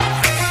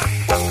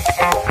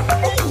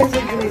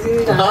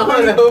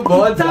वो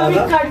बहुत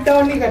ज़्यादा कट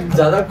डाउन नहीं करना,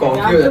 ज़्यादा कॉकी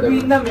हो जाता है,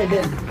 in the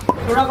middle,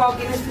 थोड़ा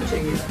कॉकीनेस तो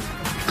चाहिए।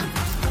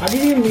 How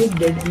did you make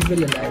dead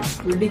people alive?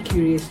 Pretty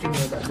curious to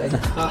know that. Like,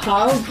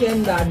 how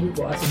can that be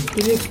possible?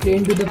 Can you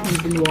explain to the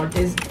people what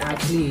is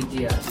actually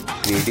AGR?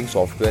 Creating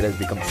software has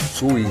become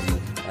so easy,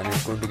 and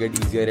it's going to get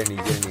easier and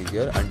easier and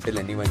easier until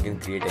anyone can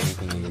create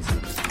anything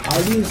easily.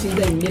 How do you see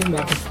the Indian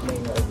market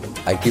playing out?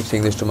 I keep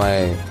saying this to my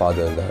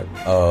father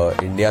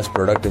that India's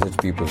product is its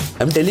people.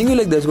 I'm telling you,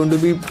 like, there's going to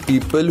be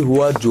people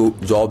who are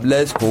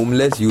jobless,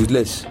 homeless,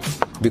 useless.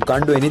 We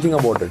can't do anything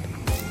about it.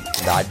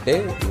 That day,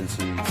 we'll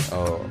see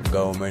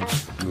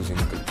governments using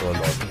control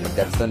of it.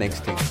 That's the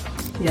next thing.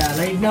 Yeah,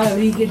 right now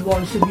every kid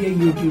wants to be a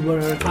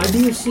YouTuber. How do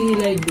you see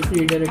like the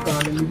creator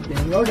economy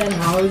playing out, and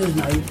how is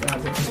life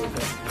as a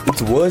creator?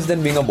 It's worse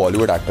than being a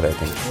Bollywood actor, I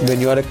think. Yeah. When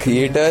you are a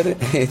creator,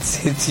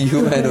 it's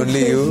you and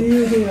only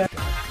you.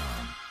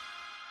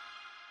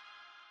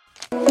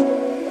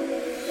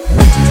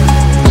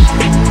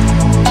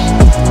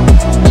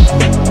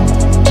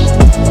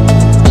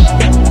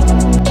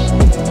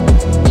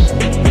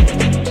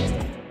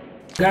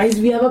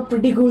 Guys, we have a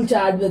pretty cool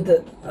chat with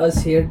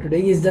us here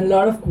today. He's done a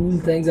lot of cool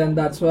things, and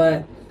that's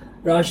why,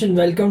 Roshan,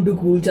 welcome to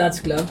Cool Chats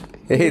Club.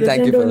 Hey,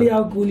 thank you. Not only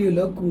how cool you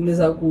look, cool is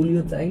how cool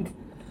you think.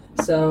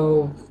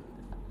 So,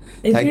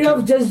 instead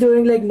of just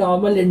doing like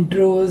normal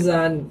intros,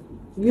 and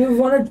we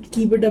want to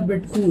keep it a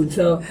bit cool.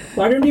 So,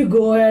 why don't you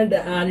go ahead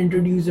and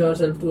introduce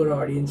yourself to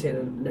our audience here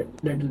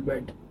a little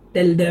bit?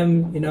 Tell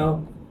them,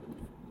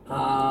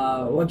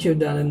 what you've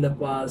done in the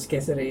past,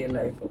 kaise rahi hai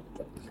life.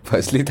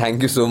 Firstly,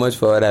 thank you so much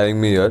for having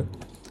me here.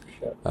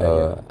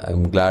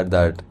 I'm glad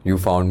that you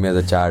found me as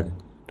a chat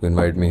to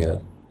invite me here.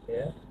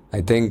 Yeah.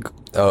 I think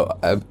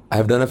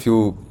I've done a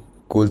few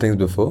cool things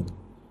before,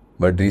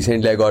 but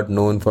recently I got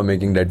known for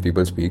making dead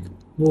people speak.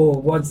 Whoa,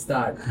 what's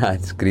that?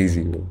 That's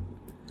crazy, bro.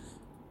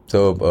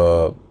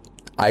 So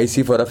I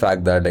see for a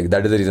fact that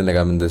that is the reason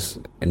I'm in this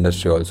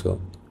industry also,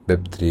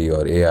 Web3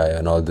 or AI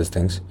and all these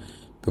things,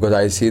 because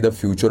I see the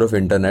future of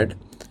internet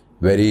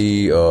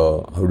very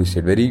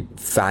very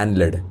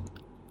fan-led,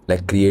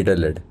 like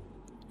creator-led.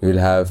 You will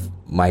have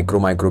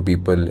micro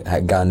people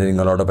garnering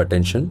a lot of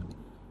attention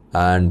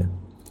and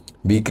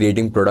be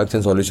creating products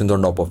and solutions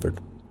on top of it.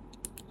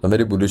 So I'm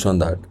very bullish on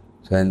that.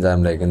 So hence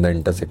I'm in the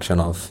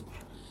intersection of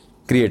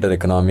creator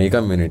economy,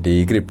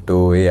 community,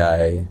 crypto,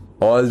 AI,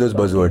 all those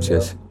buzzwords.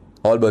 Yes,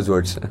 all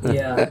buzzwords.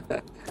 Yeah.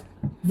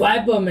 Why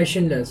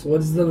permissionless?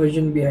 What's the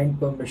vision behind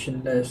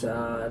permissionless,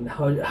 and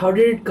how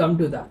did it come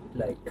to that?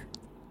 It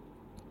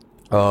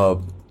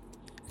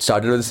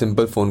started with a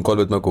simple phone call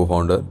with my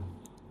co-founder,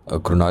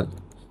 Krunal.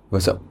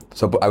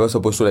 I was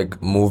supposed to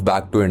move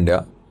back to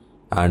India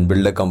and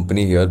build a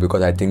company here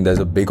because I think there's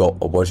a big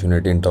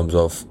opportunity in terms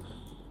of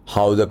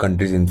how the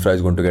country's infra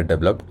is going to get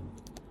developed.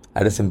 I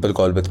had a simple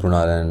call with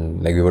Krunal,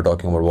 and we were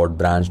talking about what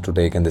branch to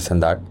take and this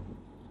and that.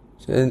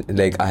 So,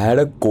 I had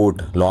a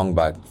quote long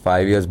back,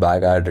 5 years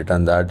back. I had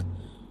written that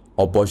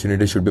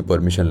opportunity should be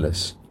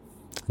permissionless.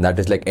 And that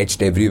is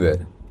etched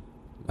everywhere.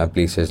 My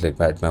places,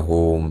 at my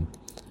home,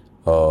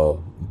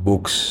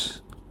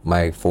 books,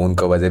 my phone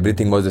covers,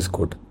 everything was this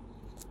code.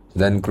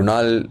 Then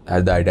Krunal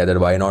had the idea that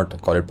why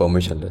not call it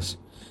permissionless.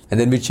 And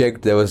then we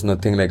checked, there was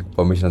nothing like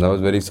permission. I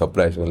was very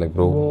surprised. I was like,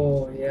 bro,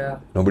 oh yeah,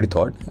 nobody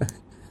thought.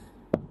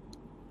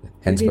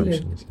 Hence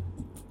permissionless.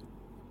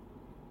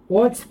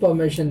 What's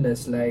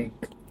permissionless?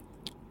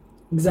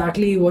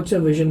 Exactly what's your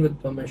vision with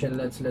permission?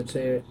 Let's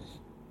say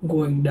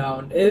going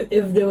down.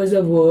 If there was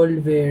a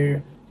world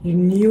where you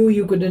knew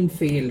you couldn't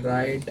fail,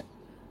 right?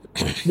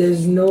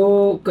 There's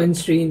no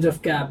constraints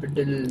of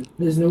capital.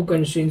 There's no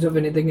constraints of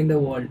anything in the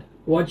world.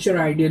 What's your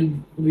ideal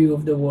view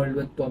of the world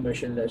with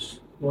permissionless?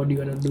 What do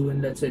you want to do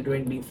in, let's say,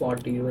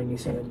 2040,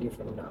 2070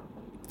 from now?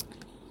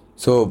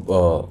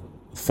 So,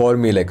 for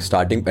me,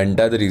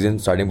 the reason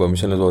starting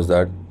permissionless was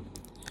that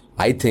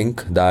I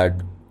think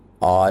that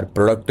our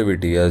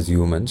productivity as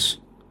humans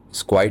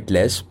is quite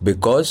less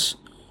because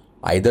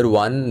either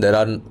one, there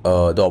are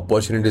the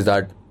opportunities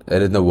that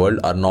are in the world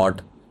are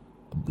not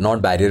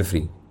barrier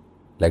free.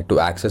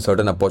 To access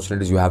certain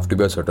opportunities, you have to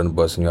be a certain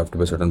person, you have to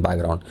be a certain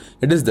background.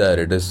 It is there,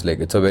 it is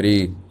it's a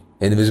very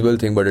invisible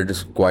thing, but it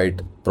is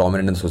quite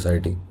prominent in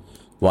society.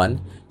 One.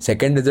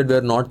 Second is that we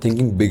are not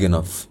thinking big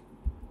enough.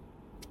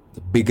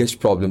 The biggest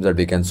problems that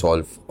we can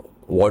solve,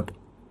 what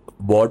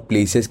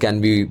places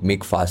can we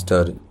make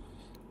faster,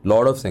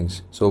 lot of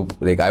things. So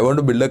I want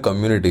to build a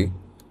community,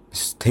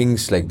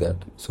 things like that.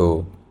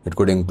 So it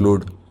could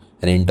include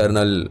an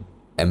internal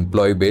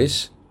employee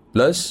base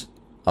plus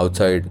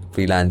outside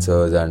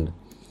freelancers and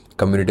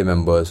community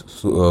members,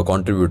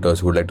 contributors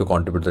who would like to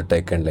contribute to the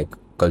tech and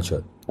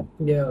culture.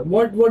 Yeah.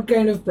 What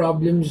kind of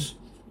problems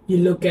you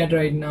look at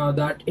right now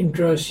that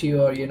interest you,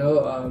 or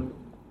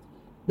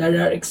that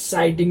are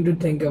exciting to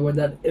think about,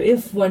 that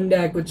if one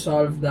day I could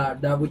solve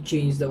that would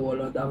change the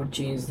world, or that would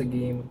change the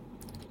game?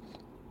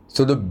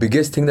 So the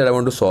biggest thing that I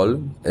want to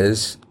solve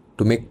is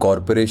to make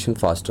corporation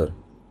faster.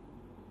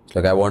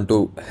 I want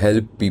to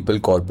help people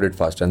cooperate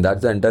faster, and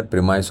that's the entire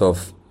premise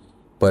of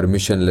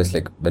permissionless.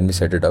 When we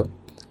set it up,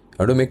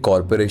 I want to make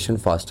corporation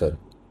faster.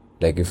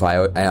 Like if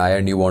I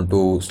and you want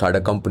to start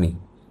a company,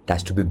 it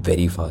has to be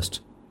very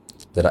fast.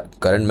 The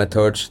current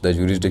methods, the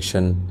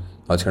jurisdiction,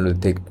 all this kind of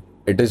thing,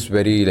 it is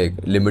very like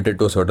limited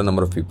to a certain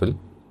number of people.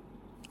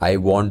 I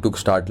want to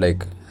start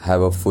like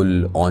have a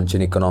full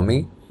on-chain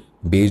economy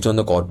based on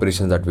the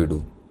corporations that we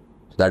do.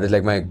 So that is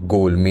like my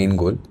main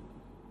goal,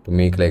 to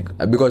make like,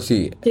 because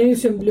see, Can you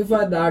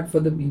simplify that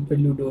for the people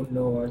who don't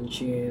know on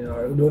chain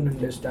or who don't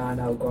understand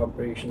how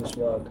corporations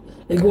work?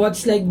 Like,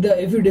 what's like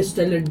if you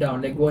distill it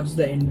down, like, what's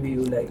the end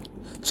view like?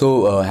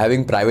 so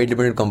having private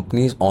limited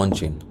companies on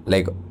chain,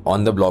 like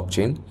on the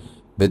blockchain,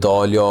 with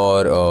all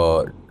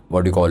your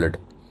what do you call it,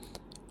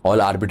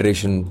 all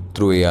arbitration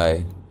through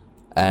AI,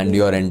 and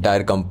your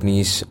entire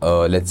company's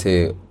let's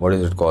say, what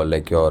is it called,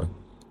 like your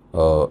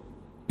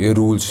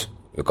rules,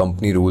 your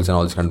company rules and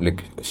all this kind of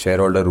like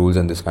shareholder rules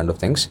and this kind of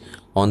things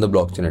on the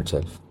blockchain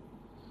itself.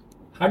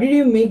 How did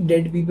you make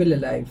dead people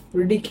alive?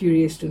 Pretty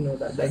curious to know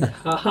that. Like,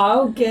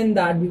 how can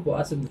that be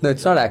possible? No,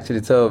 it's not actually.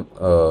 It's a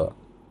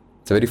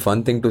very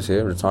fun thing to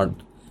say, but it's not.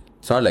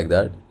 It's not like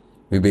that.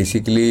 We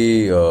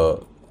basically,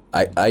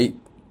 I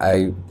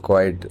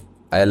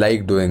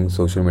like doing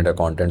social media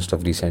content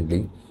stuff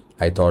recently.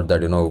 I thought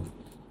that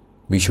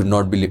we should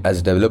not be,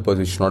 as developers,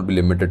 we should not be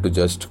limited to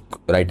just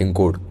writing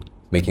code,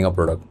 making a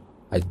product.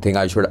 I think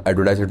I should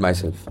advertise it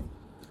myself.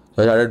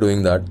 So I started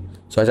doing that.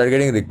 So I started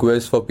getting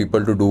requests for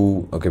people to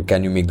do, okay,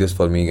 can you make this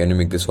for me? Can you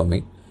make this for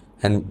me?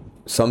 And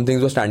some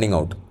things were standing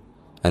out.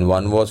 And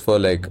one was for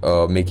like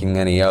making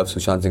an AI of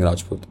Sushant Singh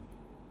Rajput.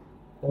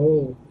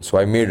 Oh. So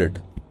I made it,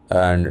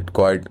 and it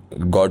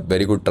got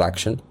very good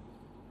traction.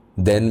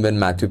 Then when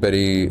Matthew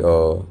Perry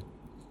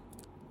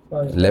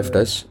left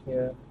us,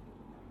 Yeah.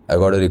 I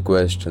got a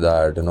request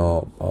that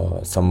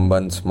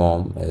someone's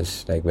mom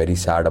is like very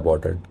sad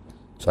about it.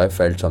 So I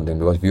felt something,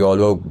 because we all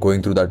were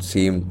going through that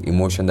same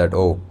emotion that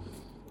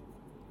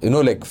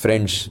like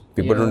Friends,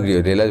 people don't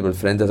realize, but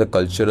Friends as a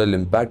cultural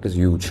impact is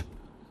huge.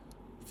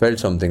 Felt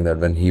something that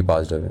when he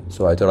passed away,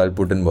 so I thought I'll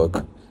put in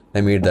work.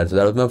 I made that. So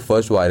that was my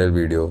first viral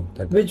video.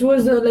 Which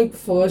was the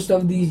first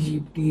of these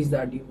GPTs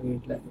that you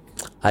made? Like,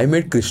 I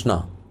made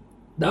Krishna.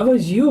 that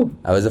was you.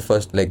 I was the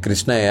first, like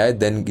Krishna AI,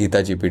 then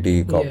Geeta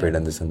GPT copied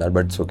and this and that,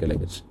 but it's okay,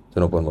 like it's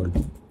an open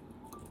world.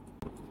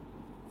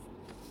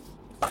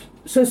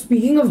 So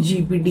speaking of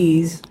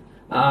GPTs,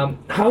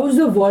 how is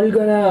the world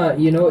gonna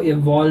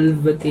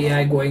evolve with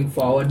AI going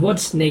forward?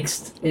 What's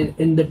next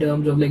in the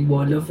terms of like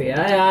world of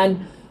AI,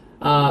 and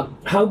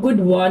how could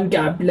one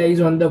capitalize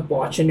on the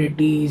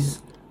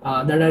opportunities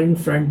that are in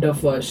front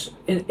of us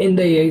in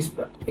the AI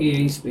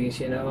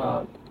space?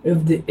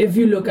 If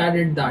you look at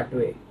it that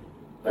way,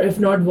 or if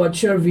not,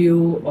 what's your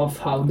view of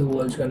how the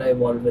world's gonna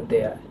evolve with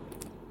AI?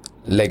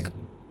 Like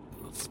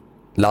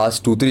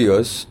last 2-3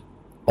 years,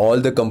 all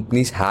the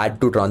companies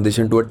had to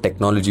transition to a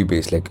technology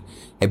base. Like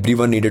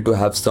everyone needed to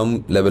have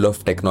some level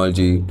of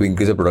technology to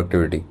increase the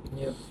productivity.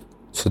 Yeah.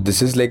 So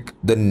this is like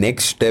the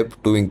next step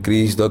to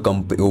increase the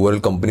overall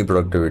company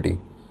productivity.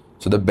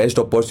 So the best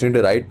opportunity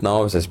right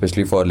now is,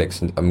 especially for like,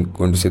 I'm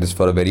going to say this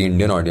for a very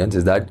Indian audience,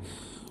 is that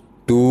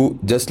to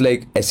just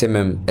like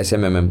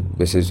SMMM,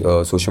 which is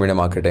social media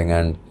marketing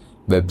and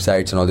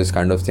websites and all these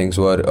kind of things,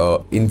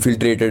 were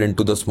infiltrated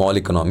into the small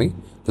economy,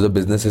 to the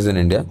businesses in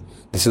India.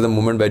 This is the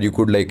moment where you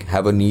could like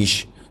have a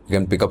niche. You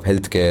can pick up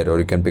healthcare, or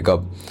you can pick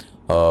up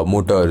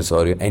motors,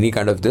 or any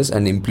kind of this,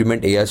 and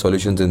implement AI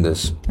solutions in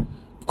this.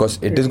 Because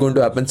it is going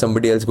to happen,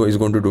 somebody else is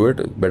going to do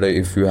it. Better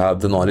if you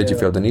have the knowledge, if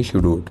you have the niche,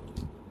 you do it.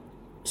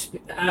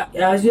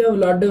 As you have a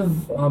lot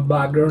of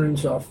background in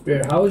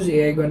software, how is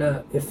AI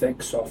gonna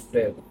affect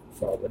software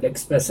forward? Like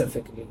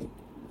specifically,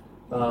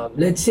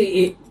 let's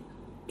say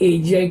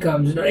AGI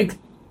comes. Like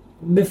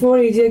before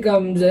AGI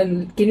comes,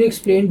 and can you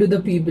explain to the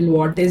people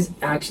what is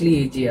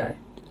actually AGI?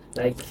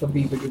 Like for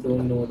people who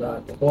don't know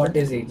that, what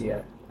is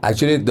AGI?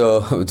 Actually,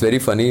 it's very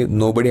funny.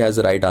 Nobody has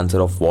the right answer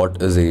of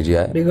what is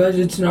AGI. Because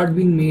it's not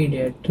being made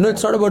yet. No,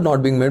 it's not about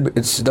not being made.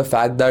 It's the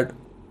fact that,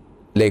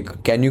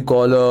 like, can you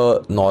call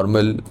a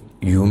normal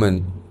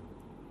human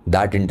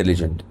that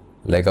intelligent?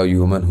 Like a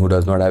human who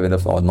does not have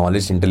enough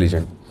knowledge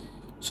intelligent.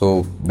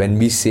 So when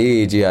we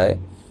say AGI,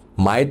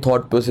 my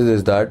thought process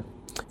is that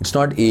it's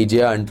not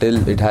AGI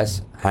until it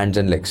has hands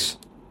and legs.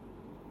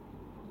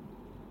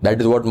 That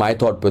is what my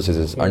thought process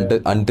is. Yeah.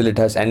 Until it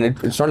has, and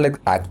it's not like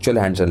actual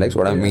hands and legs.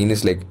 What I mean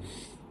is like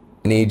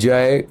an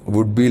AGI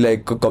would be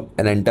like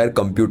an entire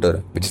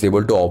computer which is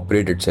able to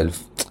operate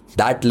itself.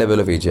 That level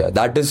of AGI.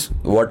 That is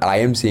what I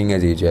am seeing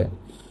as AGI.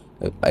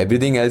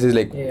 Everything else is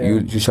like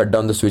you shut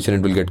down the switch and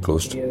it will get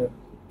closed. Yeah.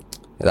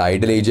 The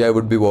ideal AGI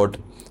would be what?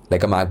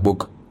 Like a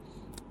MacBook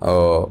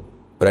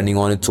running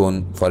on its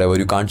own forever.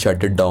 You can't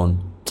shut it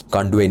down.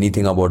 Can't do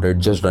anything about it.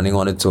 Just running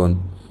on its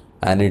own.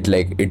 And it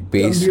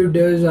pays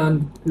Computers are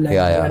like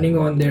running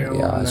on their own.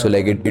 Yeah, so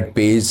like it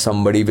pays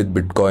somebody with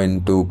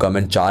Bitcoin to come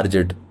and charge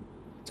it.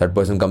 That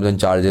person comes and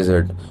charges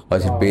it, or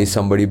it pays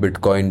somebody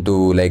Bitcoin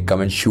to like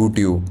come and shoot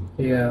you.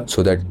 Yeah.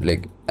 So that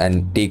like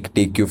and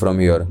take you from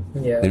here.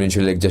 Yeah. Then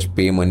eventually like just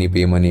pay money,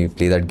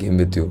 play that game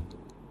with you.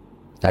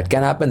 That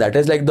can happen. That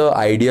is like the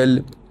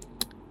ideal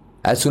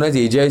as soon as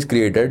AGI is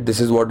created, this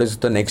is what is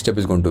the next step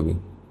is going to be.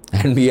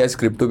 And we as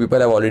crypto people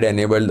have already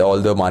enabled all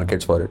the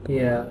markets for it.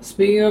 Yeah.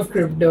 Speaking of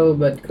crypto,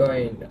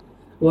 Bitcoin,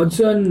 what's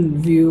your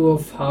view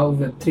of how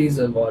Web3 is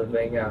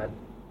evolving and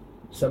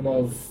some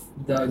of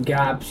the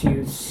gaps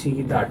you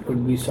see that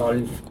could be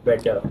solved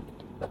better?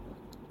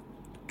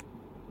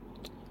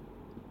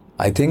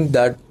 I think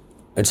that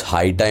it's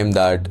high time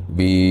that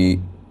we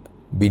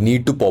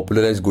need to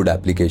popularize good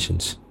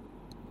applications.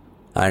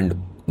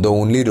 And the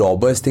only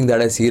robust thing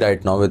that I see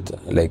right now with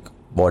like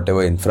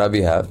whatever infra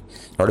we have,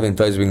 a lot of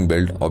infra is being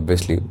built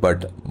obviously,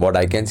 but what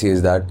I can see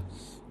is that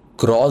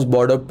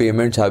cross-border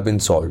payments have been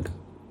solved,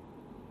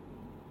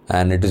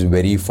 and it is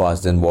very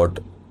fast than what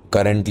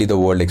currently the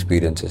world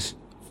experiences.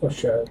 For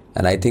sure.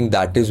 And I think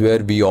that is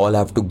where we all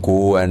have to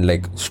go and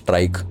like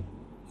strike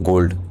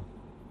gold,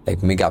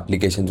 like make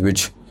applications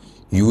which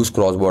use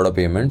cross-border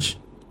payments,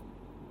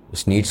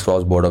 which needs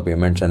cross-border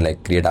payments, and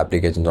like create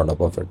applications on top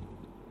of it.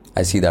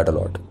 I see that a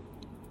lot.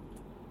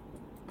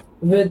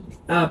 With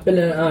Apple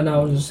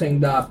announcing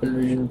the Apple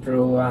Vision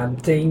Pro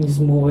and things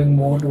moving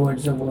more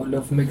towards the world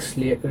of mixed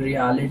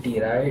reality,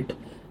 right?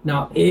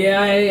 Now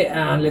AI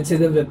and let's say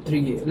the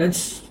Web3,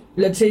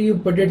 let's say you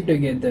put it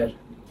together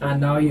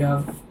and now you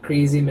have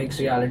crazy mixed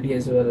reality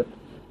as well.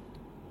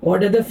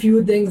 What are the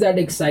few things that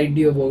excite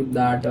you about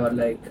that, or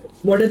like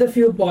what are the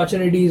few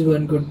opportunities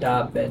one could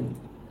tap in?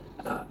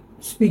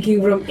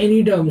 Speaking from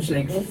any terms,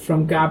 like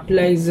from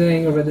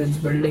capitalizing, or whether it's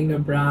building a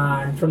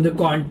brand, from the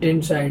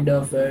content side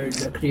of it,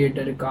 the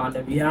creator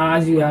economy,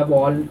 as you have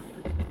all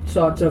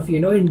sorts of,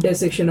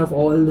 intersection of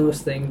all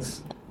those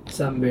things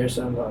somewhere,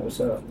 somehow.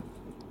 So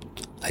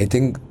I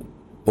think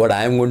what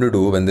I am going to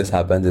do when this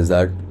happens is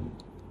that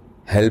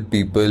help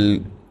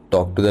people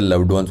talk to their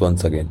loved ones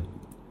once again.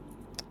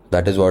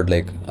 That is what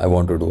like I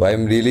want to do.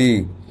 I'm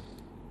really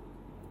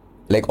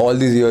like all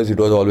these years it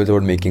was always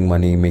about making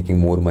money, making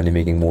more money,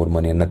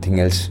 and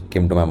nothing else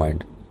came to my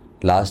mind.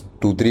 Last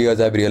 2-3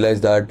 years I've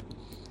realized that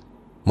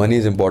money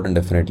is important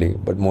definitely,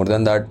 but more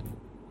than that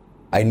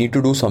I need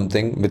to do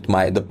something with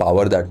the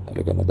power that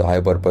the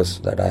high purpose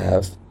that I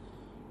have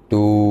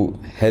to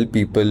help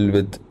people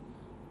with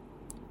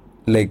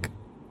like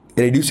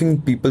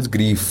reducing people's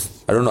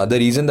grief. I don't know, the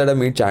reason that I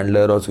made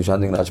Chandler or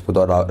Sushant Singh Rajput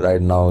or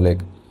right now like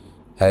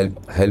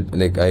help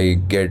like I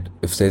get,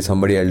 if there's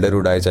somebody elder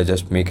who dies, I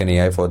just make an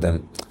AI for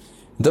them.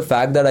 The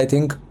fact that I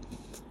think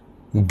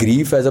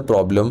grief as a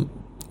problem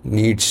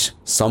needs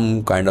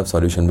some kind of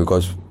solution,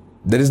 because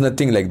there is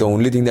nothing like, the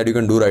only thing that you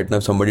can do right now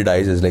if somebody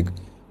dies is like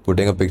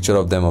putting a picture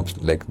of them up,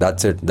 like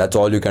that's it, that's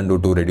all you can do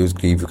to reduce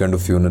grief. You can do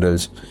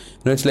funerals,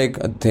 it's like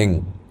a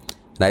thing.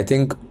 And I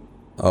think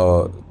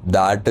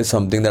that is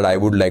something that I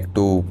would like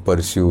to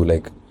pursue,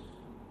 like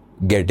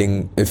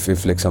getting,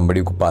 if like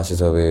somebody who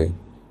passes away,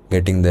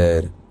 getting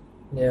their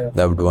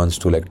loved ones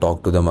to like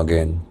talk to them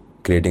again,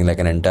 creating like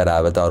an entire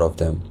avatar of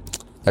them.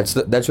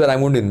 That's where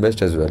I'm going to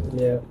invest as well.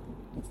 Yeah.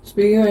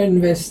 Speaking of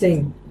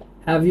investing,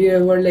 have you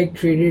ever like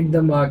traded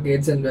the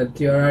markets and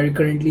Web3, or are you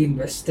currently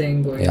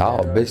investing?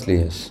 Obviously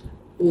yes.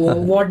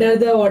 What are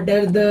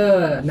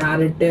the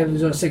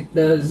narratives or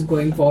sectors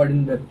going forward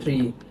in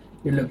Web3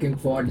 you're looking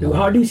forward to?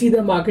 How do you see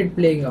the market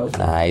playing out?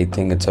 I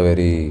think it's a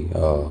very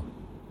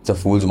it's a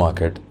fool's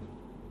market.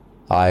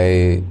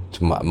 My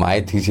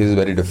thesis is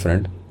very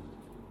different.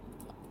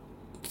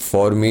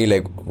 For me,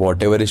 like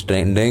whatever is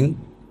trending,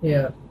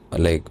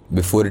 like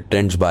before it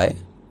trends by,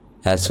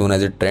 as soon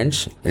as it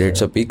trends, it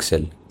hits a peak,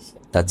 sell.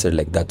 That's it.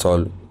 Like that's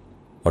all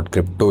what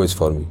crypto is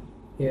for me.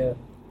 Yeah.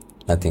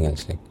 Nothing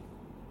else. Like.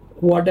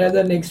 What are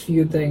the next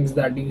few things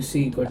that you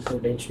see could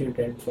potentially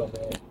trend from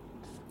here?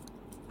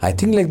 I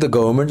think like the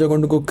governments are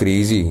going to go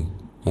crazy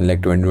in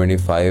like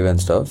 2025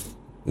 and stuff.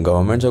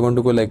 Governments are going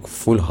to go like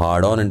full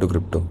hard on into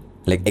crypto.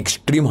 Like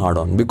extreme hard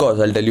on,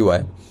 because I'll tell you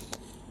why.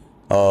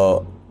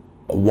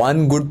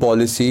 One good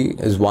policy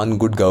is one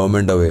good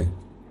government away.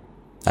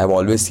 I've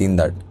always seen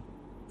that.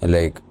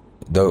 Like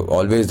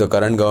the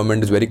current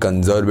government is very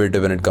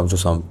conservative when it comes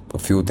to a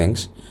few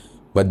things,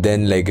 but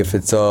then like if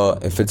it's a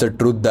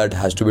truth that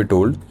has to be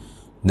told,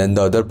 then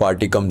the other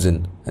party comes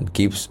in and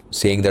keeps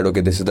saying that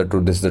okay, this is the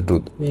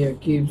truth. Yeah,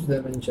 keeps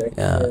them in check.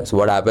 Yeah. So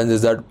what happens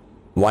is that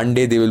one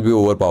day they will be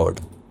overpowered.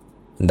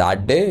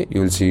 That day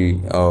you will see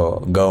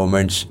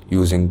governments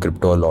using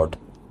crypto a lot.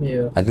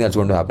 Yeah. I think that's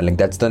going to happen. Like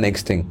that's the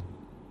next thing.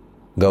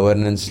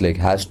 Governance like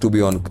has to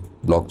be on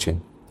blockchain.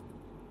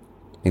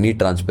 You need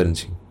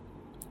transparency.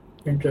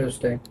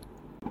 Interesting.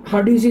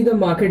 How do you see the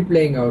market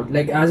playing out?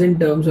 Like as in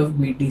terms of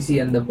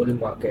BTC and the bull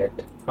market,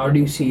 how do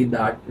you see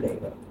that playing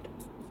out?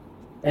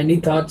 Any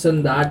thoughts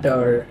on that?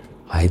 Or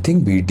I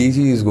think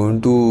BTC is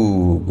going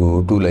to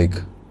go to like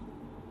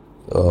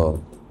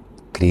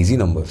crazy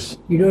numbers.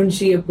 You don't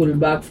see a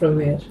pullback from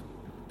here?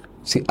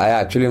 See, I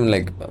actually am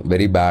like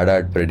very bad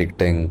at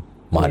predicting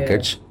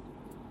markets,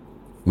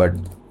 but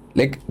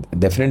like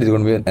definitely there's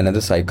going to be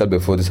another cycle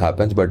before this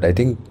happens. But I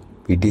think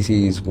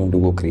BTC is going to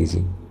go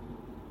crazy.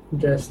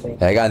 Interesting.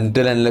 Like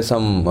unless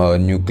some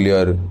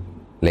nuclear,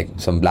 like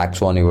some black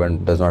swan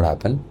event does not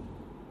happen.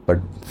 But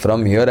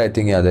from here, I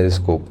think there is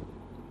scope.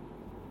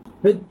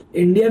 with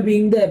India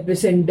being the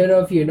epicenter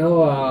of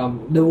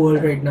the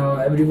world right now,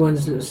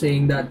 everyone's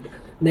saying that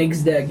next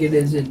decade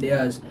is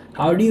India's.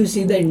 How do you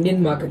see the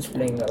Indian markets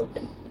playing out?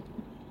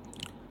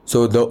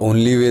 So the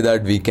only way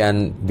that we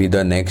can be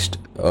the next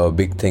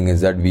big thing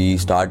is that we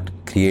start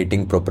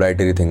creating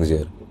proprietary things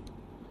here.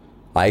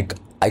 I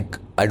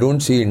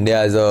don't see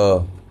India as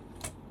a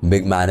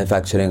big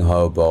manufacturing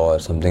hub or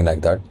something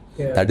like that.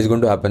 Yeah. That is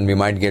going to happen. We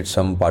might get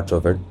some parts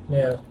of it.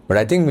 Yeah. But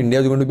I think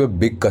India is going to be a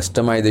big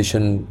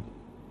customization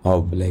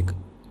hub, like,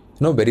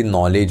 very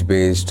knowledge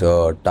based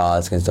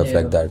tasks and stuff Yeah.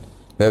 like that.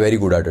 We're very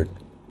good at it.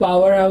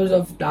 Powerhouse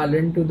of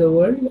talent to the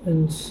world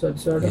and such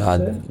sort of Yeah,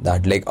 thing.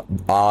 that like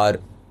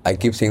I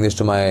keep saying this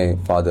to my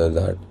father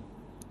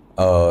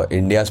that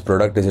India's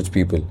product is its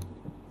people.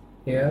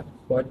 Yeah.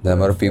 What The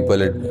number of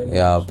people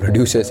it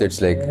produces,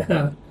 it's like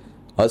yeah.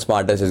 how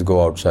smartest is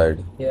go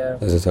outside. Yeah.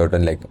 There's a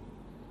certain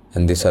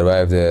and they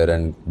survive there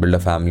and build a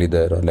family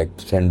there or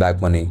send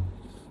back money.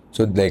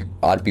 So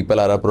our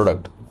people are our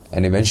product,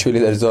 and eventually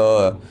there's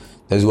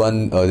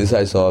one this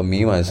I saw a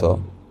meme I saw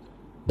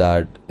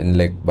that in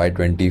by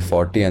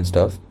 2040 and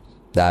stuff,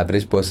 the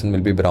average person will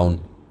be brown.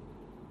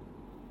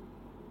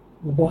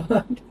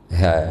 What?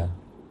 Yeah.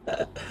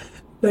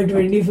 By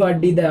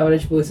 2040, the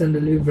average person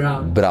will be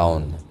brown.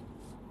 Brown.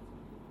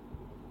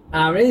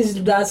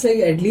 Average, that's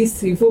at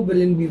least 3-4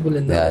 billion people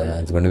in the world. Yeah,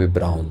 it's going to be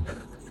brown.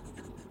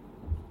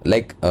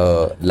 Light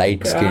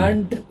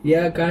skin.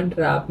 Can't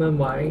wrap my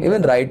mind.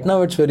 Even right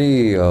now, it's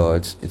very.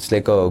 It's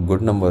like a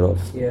good number of.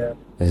 Yeah.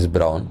 It's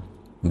brown.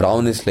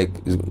 Brown is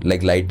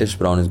like lightest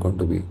brown is going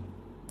to be.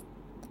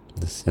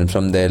 This. And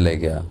from there,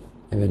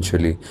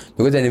 eventually,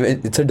 because anyway,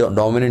 it's a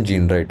dominant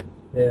gene, right?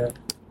 Yeah.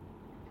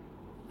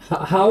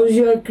 How's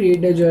your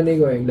creator journey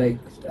going?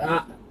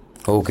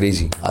 Oh,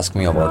 crazy! Ask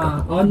me about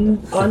it.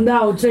 On the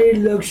outside, it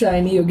looks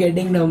shiny. You're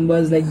getting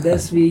numbers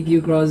this week.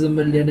 You cross 1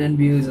 million in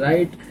views,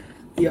 right?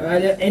 Your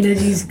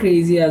energy is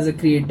crazy as a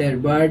creator,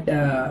 but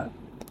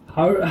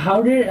how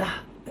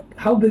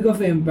big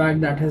of an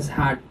impact that has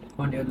had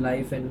on your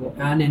life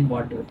and in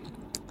what way?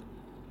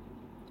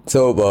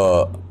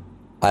 So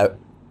I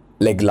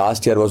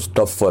last year was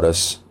tough for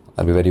us.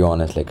 I'll be very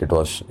honest. It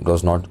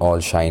was not all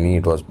shiny.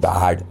 It was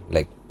bad.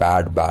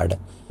 Bad.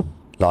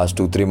 Last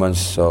 2-3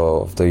 months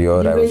of the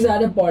year. You guys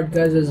had a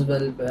podcast as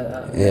well.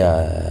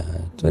 Yeah,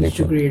 it's very to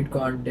cool. create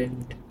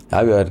content.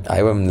 I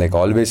am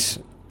always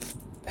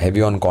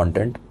heavy on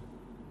content.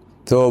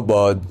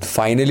 So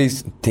finally,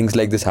 things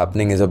like this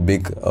happening is a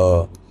big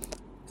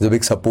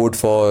support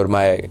for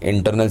my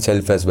internal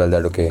self as well.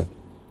 That okay,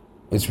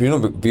 it's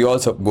we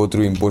also go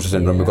through imposter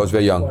syndrome because we're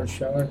young. For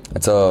sure.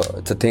 It's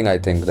a thing I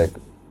think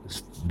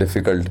it's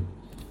difficult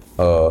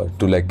to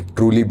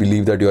truly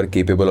believe that you are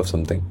capable of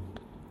something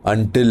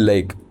until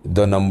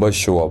the numbers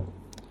show up.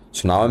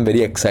 So now I'm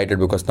very excited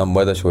because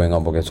numbers are showing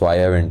up. Okay, so I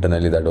have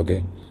internally that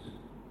okay,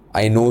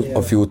 I know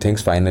a few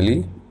things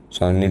finally.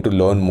 So I need to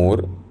learn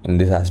more in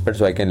this aspect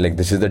so I can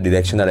this is the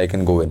direction that I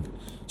can go in.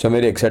 So I'm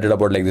very excited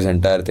about this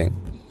entire thing.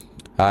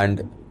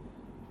 And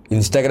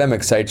Instagram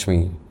excites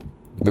me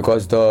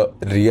because the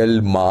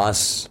real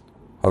mass,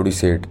 how do you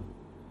say it?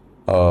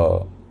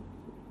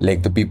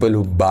 The people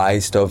who buy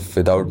stuff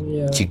without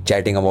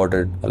chit-chatting about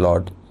it a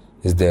lot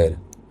is there.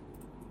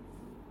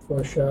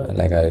 For sure.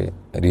 I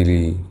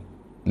really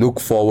look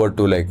forward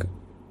to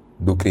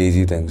do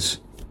crazy things.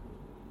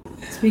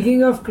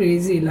 Speaking of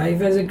crazy,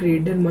 life as a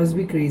creator must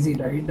be crazy,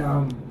 right?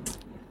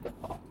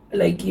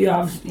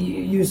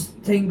 You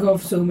think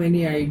of so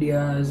many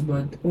ideas,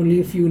 but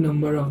only a few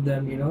number of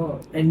them,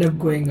 end up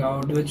going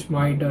out, which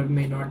might or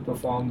may not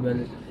perform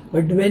well.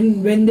 But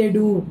when they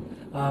do,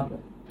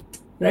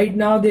 right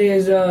now there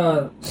is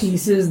a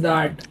thesis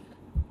that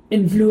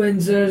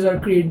influencers or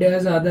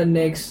creators are the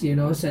next,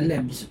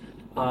 celebs.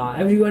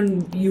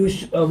 Everyone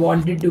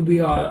wanted to be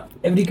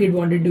every kid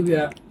wanted to be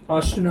a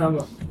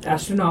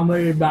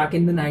astronomer back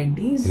in the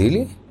 90s.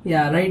 Really?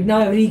 Yeah, right now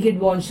every kid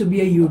wants to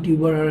be a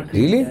YouTuber or a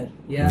creator. Really?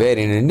 Yeah. Where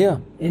in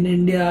India? In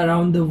India,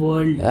 around the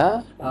world.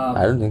 Yeah?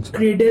 I don't think so.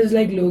 Creators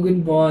like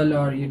Logan Paul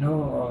or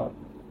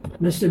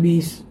Mr.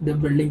 Beast, they're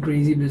building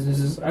crazy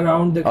businesses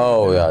around the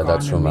Oh yeah, economy.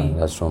 that's true, man.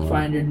 That's true, man.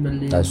 500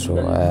 million. That's true.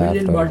 I have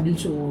Billion to-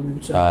 bottles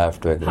sold. So I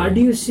have to agree. how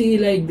do you see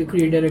the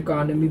creator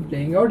economy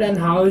playing out, and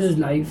how is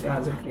life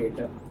as a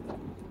creator?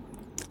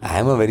 I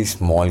am a very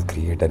small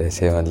creator,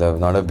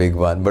 not a big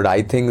one. But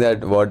I think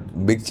that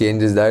what big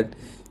change is that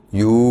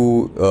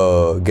you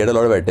get a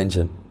lot of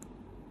attention.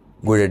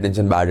 Good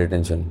attention, bad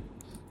attention.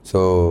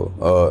 So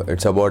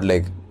it's about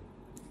do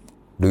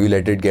you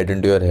let it get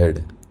into your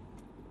head?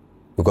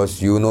 Because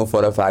you know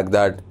for a fact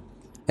that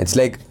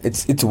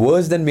it's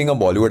worse than being a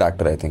Bollywood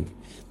actor, I think.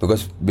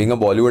 Because being a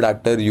Bollywood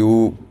actor,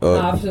 you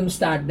Have some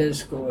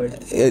status code.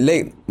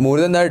 more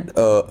than that,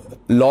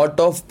 lot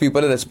of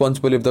people are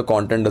responsible if the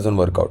content doesn't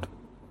work out.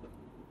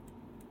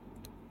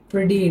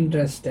 Pretty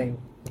interesting.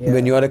 Yeah.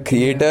 When you are a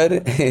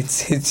creator,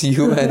 it's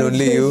you and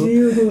only It's you.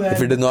 you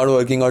If it is not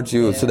working out, it's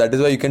you. Yeah. So that is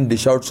why you can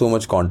dish out so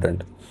much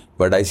content.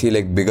 But I see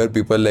bigger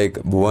people like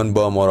Bhuvan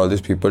Bum or all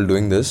these people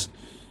doing this.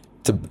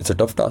 It's a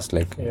tough task.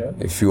 Yeah.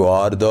 If you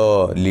are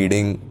the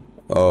leading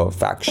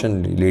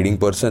faction, leading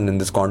person in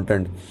this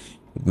content,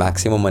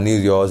 maximum money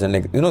is yours, and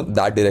like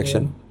that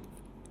direction.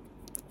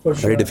 For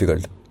sure. Very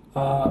difficult.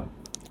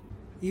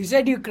 You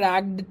said you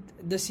cracked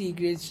the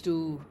secrets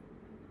to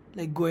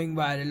like going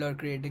viral or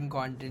creating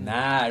content.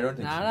 Nah, I don't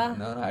think Nah? so.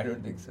 No, I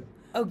don't think so.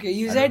 Okay,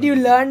 you I said don't you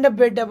know. learned a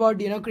bit about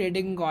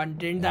creating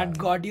content Yeah. that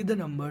got you the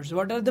numbers.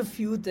 What are the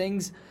few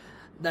things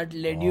that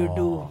led you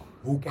to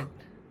Hook. get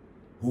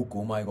Hook,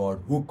 oh my god,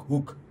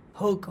 hook.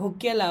 hook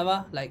ke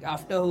alawa, like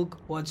after hook,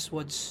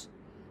 what's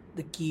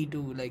the key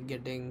to like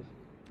getting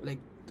like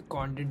the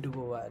content to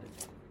go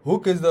viral?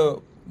 Hook is the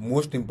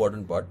most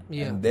important part,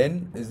 Yeah. and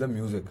then is the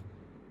music.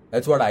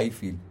 That's what I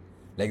feel.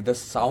 Like the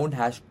sound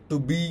has to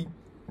be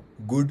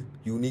good,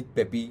 unique,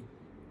 peppy.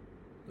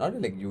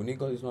 Not like unique,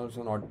 because it's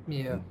also not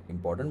Yeah.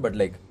 important, but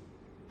like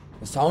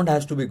the sound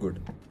has to be good,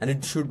 and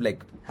it should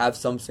like have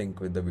some sync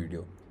with the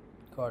video.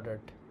 Got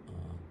it.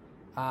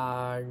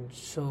 And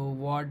so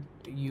what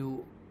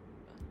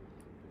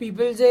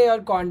people say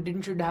your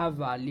content should have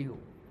value.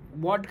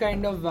 What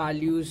kind of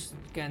values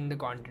can the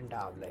content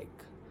have?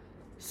 Like,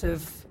 so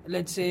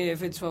let's say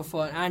if it's for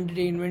fun,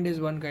 entertainment is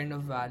one kind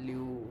of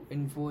value,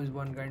 info is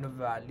one kind of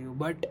value,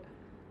 but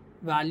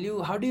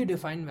value, how do you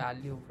define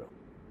value,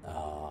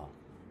 bro?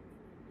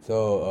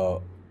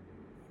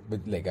 But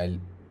like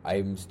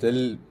I'm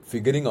still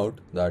figuring out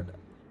that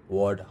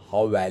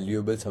how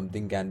valuable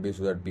something can be,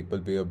 so that people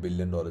pay $1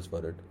 billion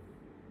for it.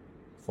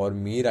 For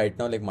me right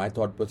now, like my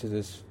thought process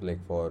is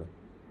like for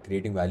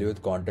creating value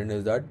with content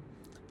is that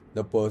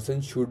the person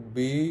should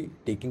be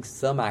taking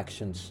some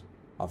actions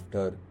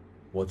after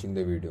watching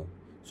the video.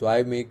 So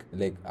I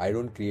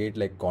don't create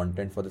like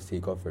content for the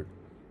sake of it.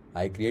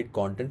 I create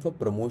content for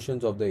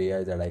promotions of the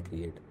AI that I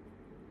create,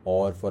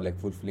 or for like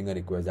fulfilling a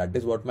request. That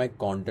is what my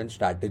content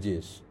strategy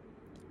is.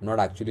 I'm not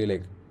actually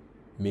like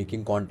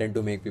making content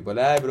to make people,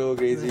 hey bro,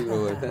 crazy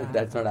bro.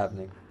 That's not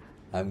happening.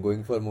 I'm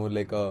going for more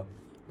like a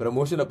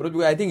promotion approach,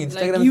 because I think Instagram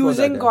Like is for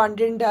using that.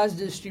 content as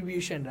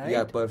distribution, right?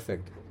 Yeah,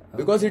 perfect.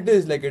 Because it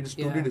is like it's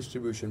truly Yeah.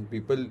 distribution.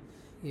 People,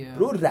 Yeah.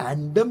 bro,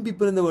 random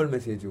people in the world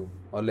message you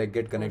or like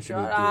get connected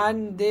Sure. with you.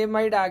 And they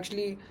might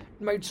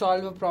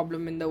solve a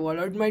problem in the world,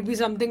 or it might be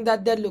something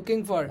that they're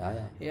looking for.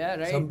 Yeah,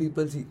 right. Some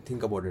people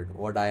think about it,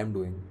 what I am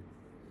doing.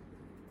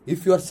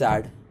 If you are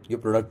sad, your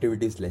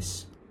productivity is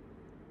less.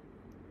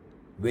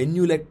 When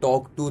you like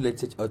talk to,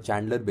 let's say, a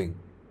Chandler Bing,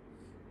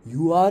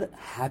 you are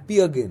happy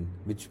again,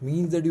 which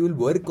means that you will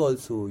work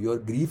also. Your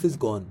grief is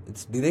gone.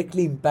 It's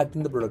directly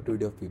impacting the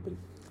productivity of people.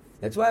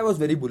 That's why I was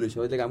very bullish.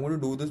 I was like, I'm going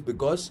to do this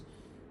because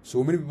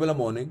so many people are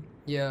mourning.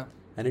 Yeah.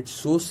 And it's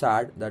so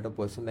sad that a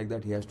person like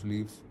that, he has to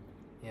leave.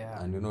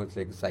 Yeah. And it's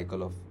like a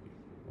cycle of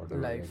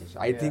whatever. Life.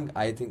 I think,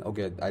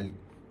 okay,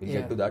 we'll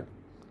get to that.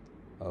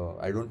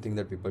 I don't think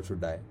that people should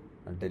die.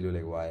 I'll tell you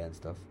like why and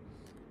stuff.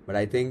 But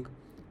I think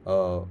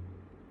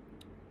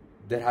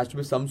there has to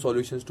be some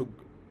solutions to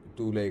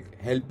like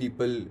help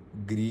people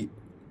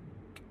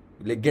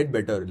get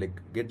better,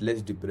 like get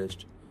less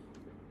depressed.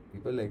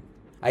 People like,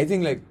 I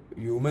think like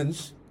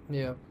humans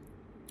Yeah.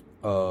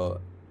 will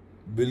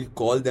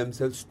call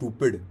themselves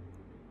stupid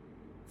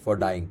for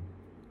dying.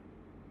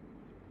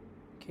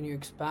 Can you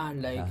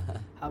expand? Like,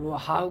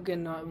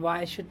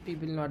 why should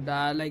people not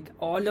die? Like,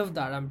 all of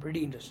that, I'm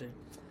pretty interested.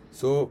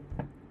 So,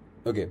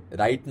 okay,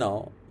 right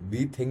now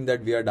we think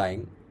that we are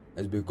dying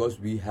is because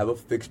we have a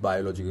fixed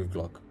biological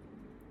clock.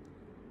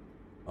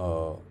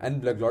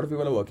 And like a lot of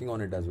people are working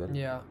on it as well.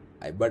 Yeah.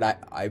 But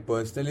I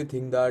personally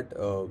think that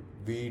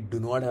we do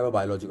not have a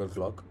biological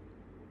clock.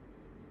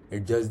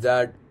 It's just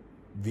that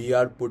we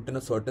are put in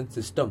a certain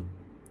system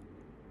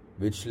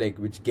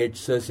which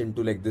gets us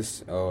into like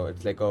this,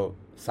 it's like a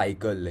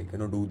cycle, like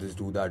do this,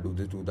 do that, do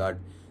this, do that,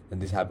 then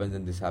this happens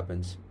and this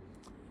happens.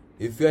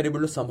 If we are able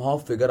to somehow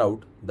figure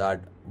out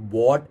that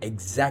what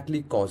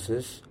exactly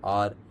causes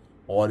our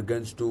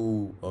organs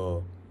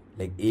to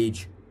like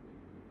age,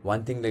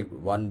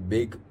 one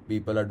big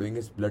people are doing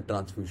is blood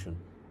transfusion.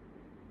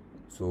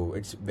 So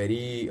it's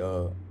very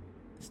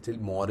still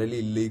morally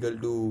illegal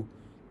to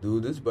do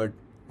this, but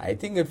I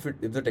think if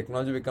the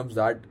technology becomes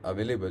that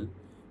available,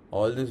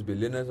 all these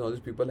billionaires, all these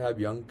people have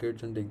young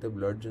kids and take the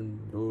bloods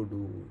and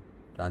do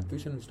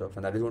transfusion and stuff,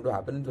 and that is going to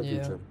happen in the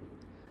future.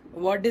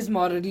 What is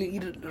morally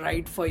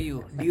right for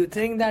you? Do you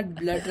think that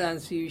blood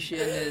transfusion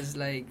is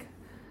like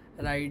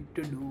right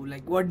to do?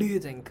 Like, what do you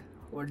think?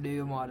 What do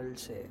your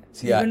morals say?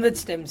 Even with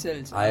stem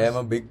cells. I am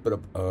a big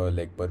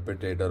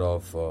perpetrator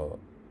of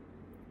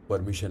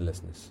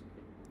permissionlessness.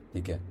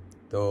 Okay,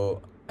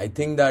 so I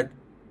think that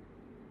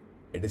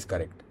it is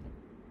correct.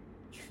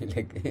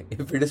 Like,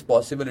 if it is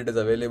possible, it is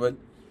available,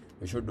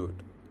 we should do it.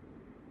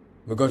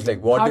 Because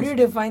like, how do you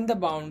define the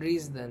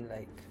boundaries then?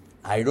 Like,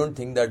 I don't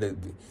think that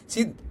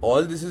see,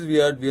 all this is we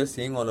are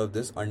saying all of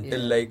this until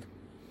like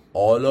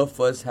all of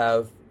us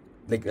have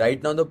like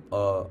right now the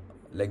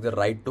the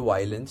right to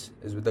violence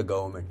is with the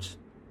governments.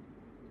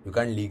 You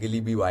can't legally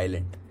be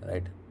violent,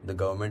 right? The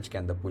governments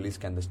can, the police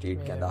can, the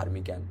state can, the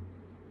army can.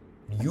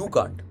 You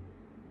can't.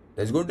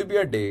 There's going to be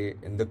a day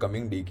in the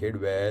coming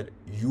decade where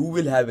you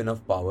will have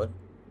enough power,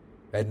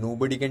 where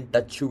nobody can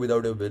touch you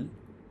without your will,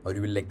 or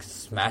you will like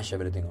smash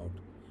everything out,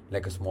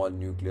 like a small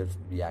nuclear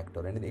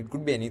reactor, and it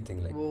could be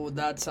anything. Like, Oh,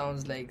 that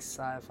sounds like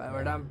sci-fi,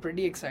 but I'm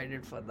pretty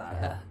excited for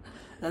that.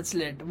 That's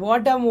lit.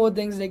 What are more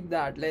things like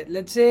that?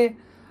 Let's say,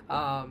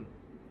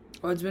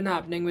 what's been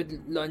happening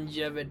with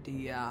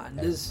longevity? And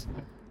this,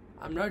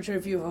 I'm not sure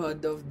if you've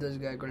heard of this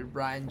guy called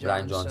Bryan Johnson.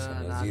 Bryan Johnson,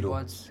 yeah,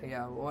 and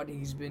Zero. what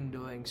he's been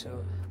doing.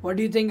 So, what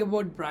do you think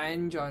about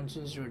Bryan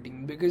Johnson's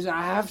routine? Because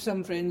I have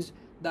some friends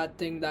that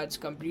think that's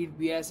complete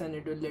BS and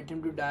it will let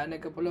him to die in a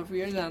couple of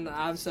years, and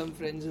I have some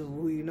friends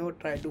who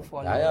try to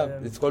follow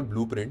him. It's called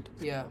Blueprint.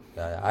 Yeah.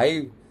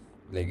 I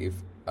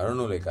don't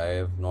know, like I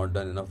have not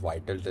done enough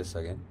vital tests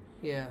again.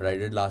 Yeah. But I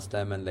did last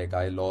time, and like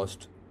I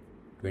lost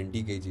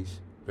 20 kgs,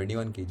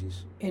 21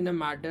 kgs. In a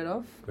matter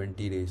of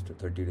 20 days to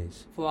 30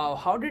 days. Wow,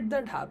 how did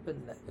that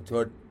happen? Like? It's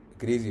what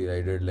crazy.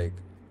 I did like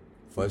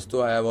first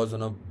though I was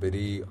on a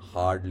very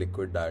hard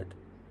liquid diet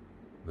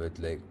with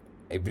like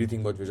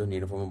everything which was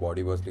needed for my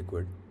body was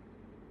liquid.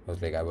 It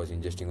was like I was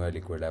ingesting my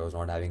liquid. I was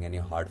not having any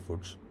hard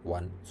foods.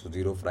 So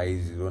zero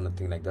fries, zero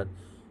nothing like that.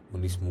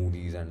 Only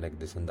smoothies and like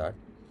this and that.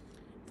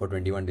 For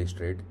 21 days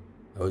straight.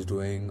 I was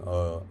doing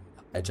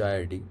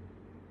HIIT.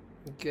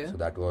 Okay. So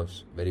that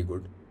was very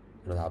good.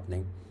 It was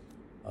happening.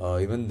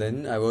 Even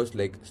then I was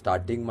like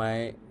starting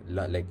my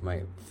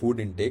my food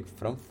intake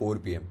from 4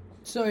 p.m.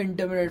 So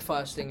intermittent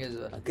fasting as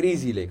well.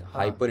 Crazy, like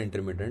hyper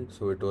intermittent.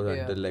 So it was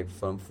Yeah. until like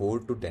from 4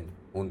 to 10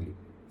 only.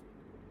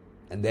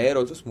 And there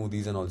also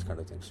smoothies and all these kind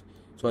of things.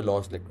 So I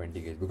lost like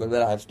 20 kg because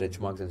I have stretch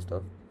marks and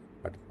stuff.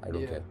 But I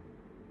don't care.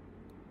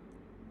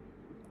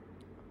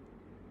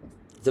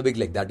 It's a big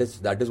like that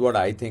is what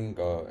I think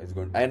is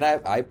going. And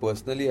I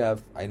personally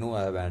have, I know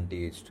I have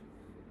anti-aged.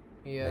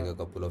 Yeah. Like a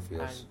couple of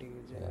years.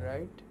 Anti-aging,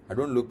 right? I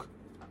don't look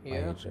my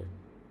Yeah. age, right?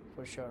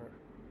 For sure.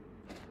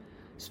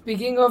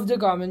 Speaking of the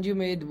comment you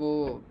made,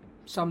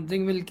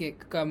 something will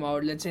come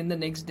out, let's say in the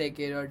next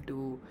decade or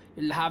two,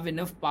 you'll have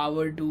enough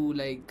power to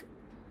like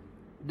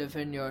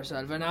defend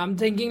yourself. And I'm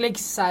thinking like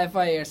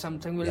sci-fi or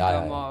something will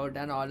come out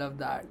and all of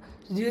that.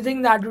 So do you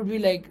think that would be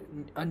like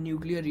a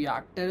nuclear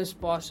reactor is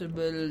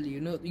possible?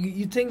 You know,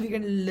 you think we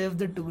can live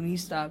the Tony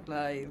Stark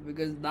life?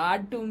 Because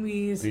that to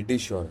me is Pretty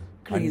sure.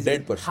 crazy.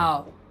 100%.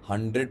 How?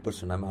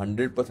 100%. I'm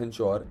 100%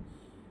 sure.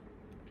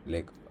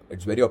 Like,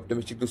 it's very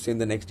optimistic to say in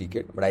the next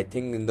decade, but I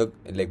think in the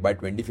by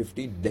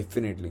 2050,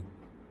 definitely,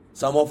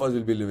 some of us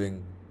will be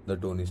living the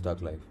Tony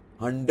Stark life.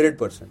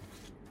 100%.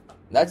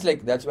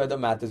 That's where the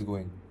math is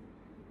going.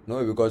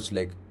 No, because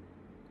like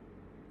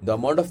the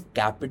amount of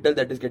capital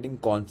that is getting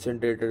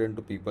concentrated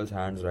into people's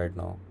hands right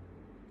now,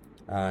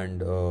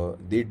 and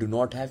they do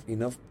not have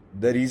enough.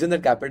 The reason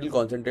that capital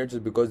concentrates is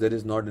because there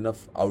is not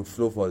enough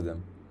outflow for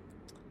them.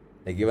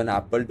 Like even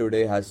Apple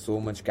today has so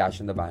much cash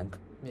in the bank.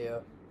 Yeah.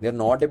 They are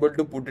not able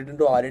to put it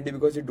into R&D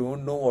because they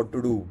don't know what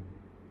to do.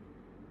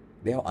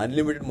 They have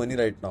unlimited money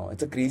right now.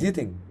 It's a crazy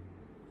thing.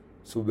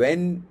 So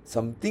when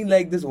something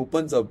like this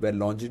opens up, where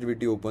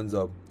longevity opens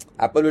up,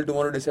 Apple will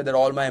tomorrow decide that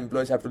all my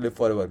employees have to live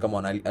forever. Come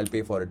on, I'll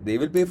pay for it. They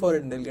will pay for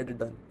it and they'll get it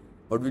done.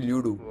 What will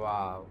you do?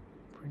 Wow,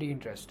 pretty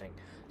interesting.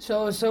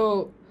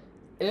 So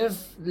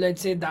if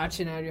let's say that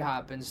scenario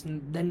happens,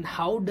 then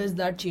how does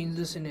that change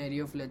the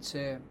scenario of, let's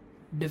say,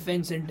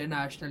 defense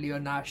internationally or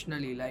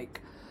nationally? Like,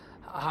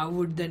 how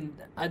would then,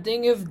 I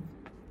think if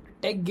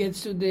tech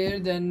gets to there,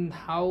 then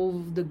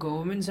how the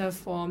governments have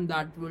formed,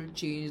 that will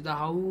change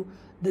how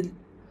the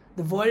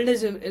world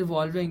is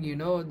evolving, you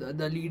know,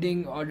 the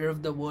leading order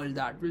of the world,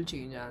 that will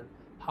change. And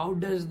how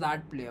does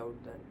that play out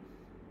then?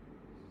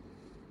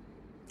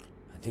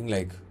 I think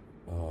like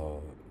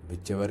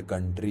whichever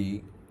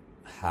country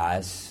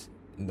has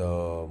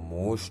the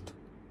most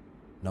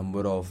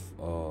number of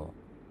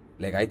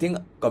I think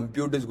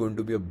compute is going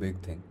to be a big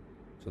thing.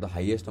 So the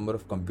highest number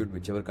of compute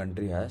whichever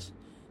country has,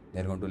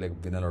 they're going to like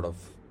win a lot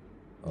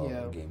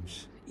of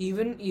games.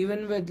 Even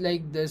with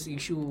like this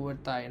issue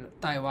with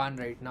Taiwan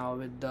right now,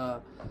 with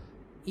the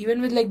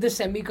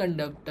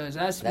semiconductors,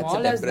 as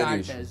small as that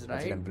is, right?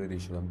 That's a temporary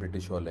issue. I'm pretty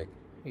sure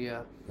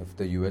Yeah. if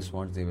the US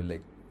wants, they will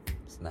like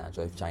snatch,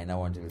 or if China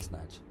wants, they will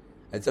snatch.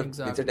 It's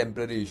a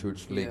temporary issue.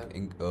 It's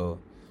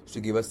to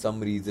give us some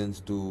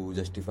reasons to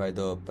justify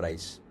the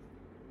price.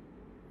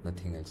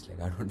 Nothing else.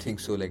 I don't think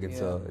so. It's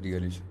a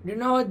real issue. You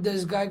know what,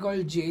 this guy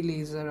called Jay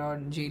Laser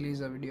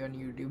video on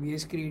YouTube, he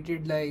has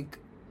created like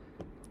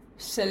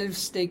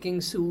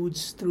self-staking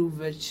suits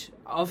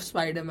of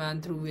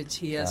Spider-Man through which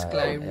he has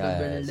climbed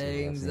the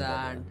buildings,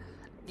 and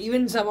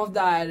even some of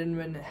the Iron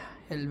Man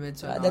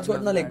helmets. That's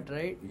what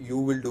right? You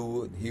will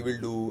do, he will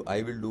do,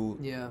 I will do,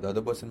 the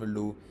other person will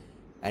do,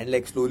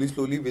 and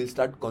slowly we'll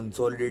start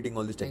consolidating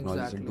all these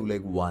technologies into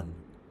one,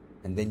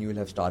 and then you will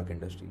have Stark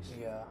Industries.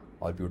 Yeah.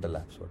 Or Pewter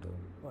Labs, whatever.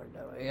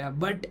 Yeah,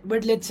 but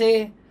let's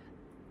say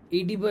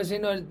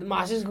 80% or the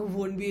masses who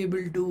won't be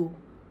able to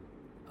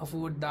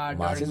afford that.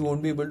 Masses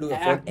won't be able to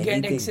afford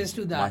anything. Get access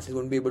to that. Masses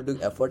won't be able to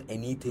afford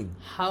anything.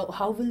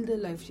 How will their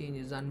life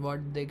changes and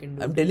what they can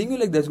do? I'm telling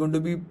you, there's going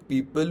to be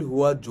people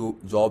who are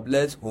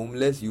jobless,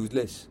 homeless,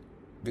 useless.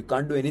 We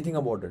can't do anything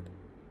about it.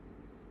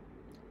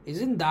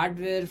 Isn't that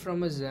where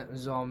from a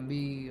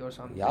zombie or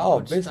something? Yeah,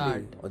 would obviously.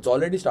 start? It's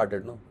already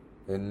started, no?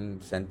 In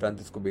San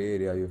Francisco Bay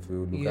Area, if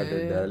you look at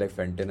it, there are like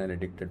fentanyl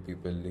addicted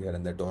people here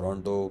and there.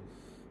 Toronto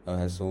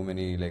has so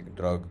many like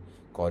drug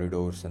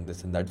corridors and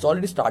this and that. It's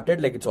already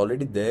started, like it's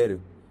already there.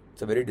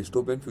 It's a very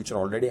dystopian future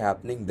already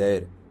happening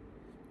there.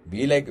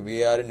 We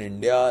are in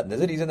India.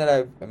 There's a reason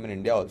that I'm in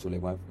India also.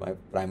 Like my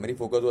primary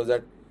focus was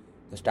that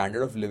the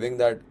standard of living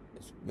that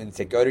in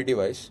security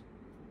wise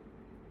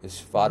is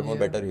far more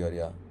better here.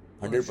 Yeah,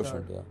 100%.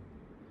 Sure. Yeah.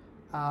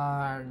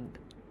 And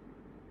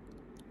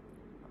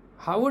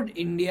how would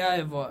India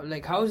evolve?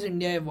 Like, how is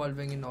India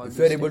evolving in all If this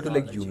we are able to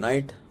like technology?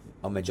 unite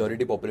a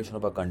majority population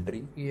of our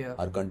country, Yeah.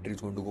 our country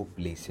is going to go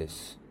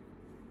places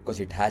because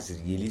it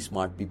has really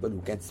smart people who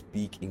can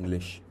speak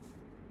English.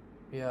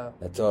 Yeah.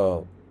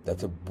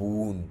 That's a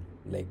boon.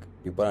 Like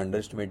people are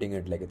underestimating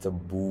it. Like it's a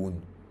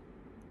boon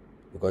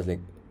because like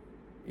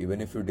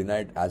even if you deny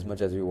it as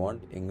much as we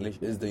want, English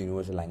is the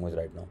universal language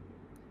right now.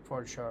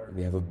 For sure.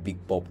 We have a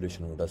big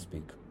population who does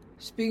speak.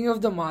 Speaking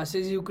of the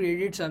masses, you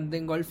created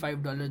something called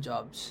 $5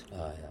 jobs.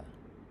 Yeah.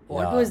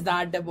 What was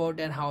that about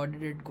and how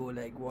did it go?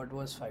 Like, what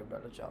was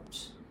 $5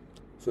 jobs?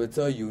 So it's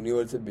a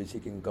universal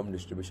basic income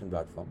distribution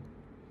platform.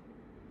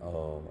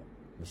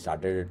 We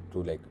started it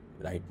to like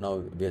right now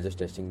we are just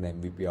testing the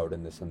MVP out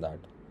and this and that.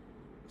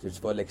 So it's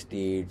for like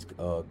states,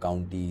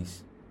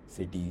 counties,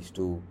 cities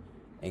to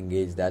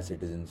engage their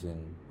citizens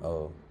in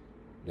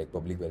like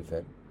public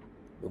welfare,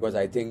 because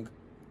I think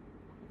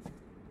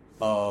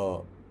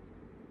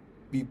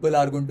people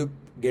are going to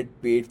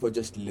get paid for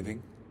just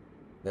living.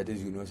 That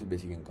is universal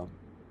basic income.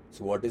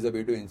 So what is the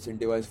way to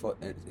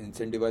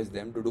incentivize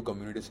them to do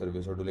community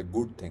service or to like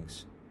good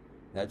things?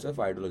 That's where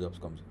 $5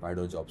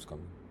 jobs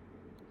come.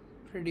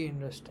 Pretty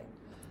interesting.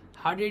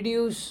 How did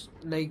you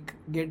like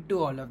get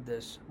to all of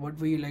this? What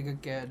were you like a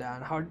kid,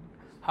 and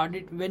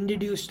when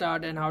did you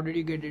start, and how did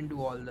you get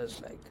into all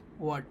this? Like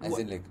what? In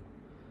like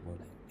what?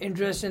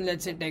 Interest in,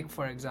 let's say, tech,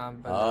 for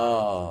example.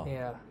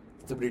 Yeah.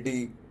 It's a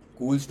pretty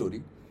cool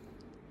story.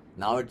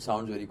 Now it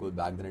sounds very cool.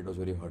 Back then it was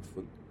very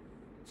hurtful.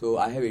 So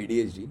I have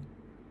ADHD.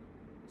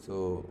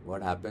 So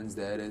what happens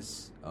there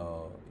is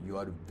you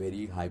are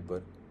very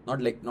hyper. Not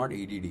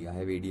ADD. I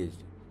have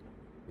ADHD,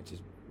 which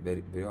is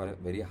very very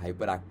very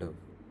hyperactive.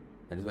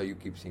 That is why you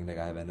keep seeing like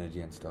I have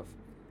energy and stuff,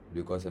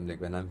 because I'm like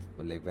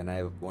when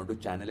I want to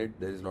channel it,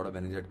 there is a lot of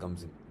energy that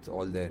comes in. It's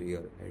all there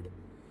here, head.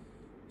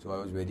 So I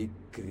was very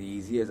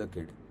crazy as a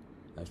kid.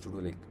 I used to do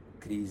like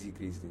crazy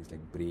things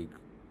like break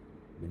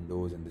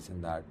windows and this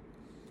and that.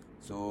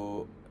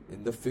 So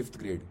in the 5th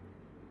grade,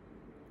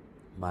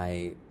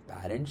 my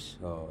parents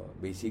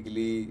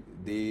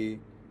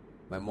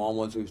my mom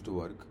also used to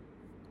work.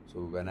 So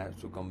when I used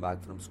to come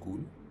back from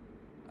school,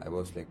 I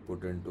was like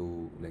put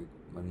into like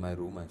in my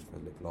room. I was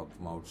like locked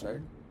from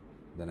outside.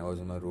 Then I was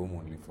in my room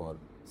only for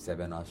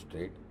 7 hours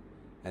straight.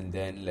 And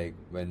then like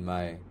when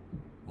my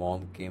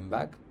mom came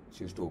back,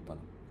 she used to open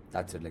up.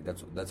 That's it. Like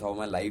that's how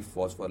my life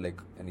was for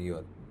like a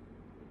year.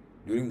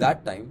 During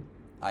that time,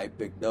 I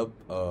picked up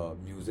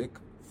music,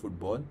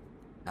 football,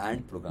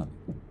 and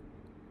programming.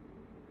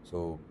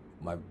 So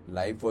my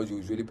life was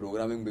usually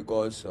programming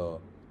because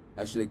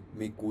I used to like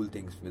make cool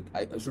things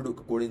I used to do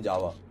code in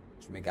Java,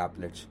 to make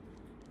applets,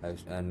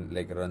 and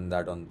like run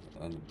that on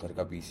Ghar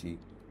ka PC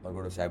or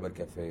go to cyber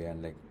cafe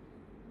and like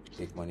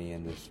take money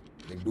and just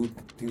like do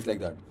things like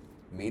that.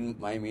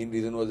 My main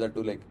reason was that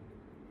to like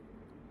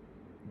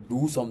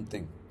do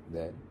something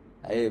there.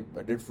 I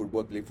did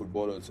play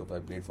football also. I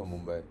played for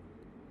Mumbai.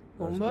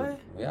 Mumbai?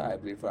 Yeah, I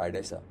played for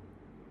Idesa.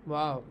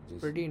 Wow,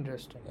 pretty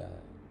interesting. Yeah.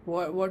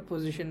 What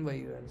position were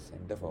you in?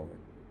 Center forward.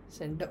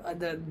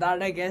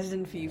 That I guess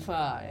in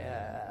FIFA.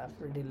 Yeah,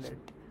 pretty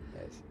lit.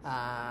 Yes.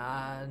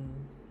 And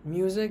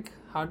music,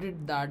 how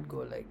did that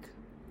go? Like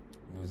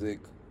music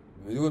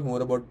was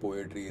more about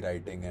poetry,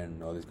 writing,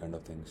 and all these kind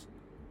of things.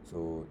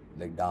 So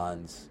like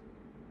dance,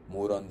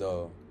 more on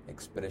the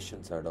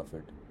expression side of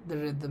it. The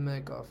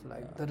rhythmic of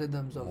life, the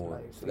rhythms of more.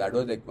 life. So that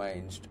was like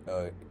my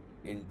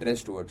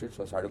interest towards it.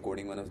 So I started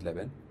coding when I was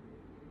 11.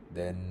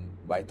 Then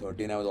by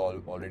 13 I was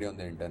already on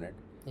the internet.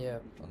 Yeah.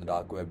 On the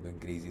dark web doing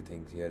crazy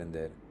things here and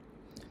there.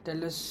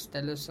 Tell us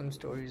some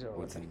stories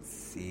about It's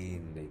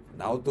insane. Like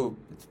now though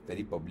it's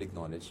very public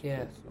knowledge.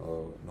 Yeah.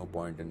 So, no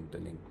point in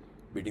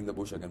beating the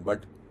bush again.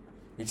 But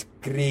it's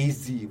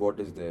crazy what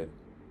is there.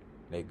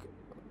 Like,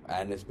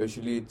 and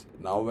especially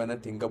now when I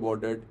think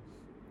about it,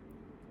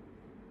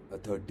 a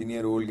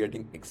 13-year-old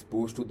getting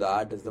exposed to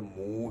that is the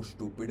most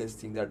stupidest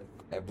thing that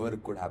ever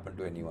could happen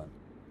to anyone.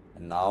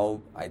 And now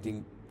I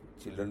think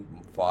children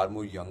far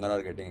more younger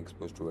are getting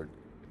exposed to it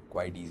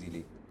quite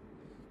easily.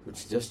 It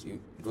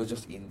was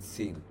just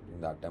insane in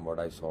that time what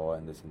I saw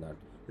and this and that.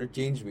 But it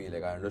changed me.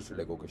 Like I understood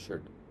like, okay,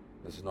 shit,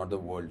 this is not the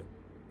world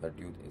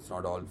it's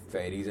not all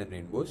fairies and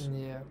rainbows.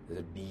 Yeah. There's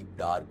a deep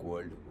dark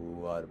world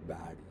who are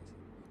bad.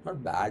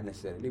 Not bad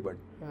necessarily, but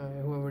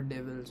whoever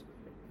devils.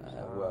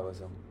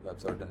 who have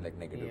certain like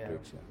negative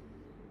traits. Yeah.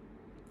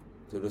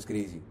 So it was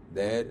crazy.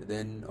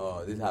 Then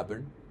this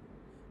happened.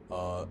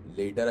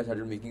 Later I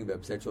started making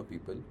websites for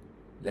people.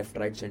 left,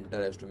 right,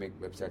 center has to make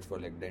websites for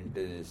like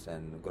dentists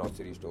and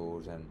grocery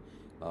stores and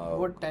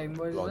What time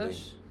was clothing.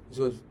 this?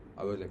 So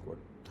I was like what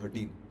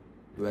 13,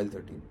 12,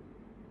 13.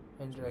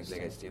 Make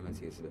Interesting. like HTML and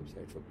CSS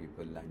websites for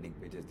people, landing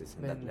pages, this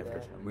and Been that. Left, there.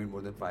 right. I made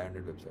more than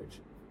 500 websites.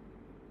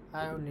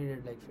 I have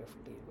needed like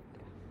 50.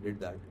 Did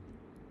that.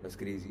 That's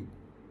crazy.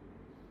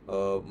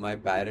 My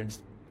parents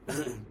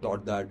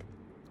thought that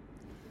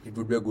it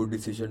would be a good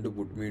decision to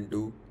put me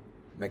into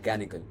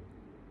mechanical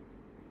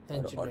or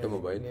Engineering,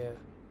 automobile Yeah.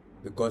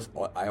 because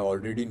I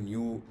already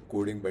knew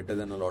coding better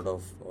than a lot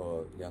of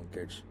young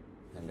kids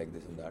and like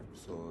this and that.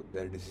 So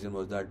their decision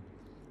was that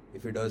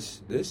if it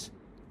does this,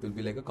 it will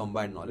be like a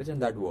combined knowledge,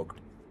 and that worked.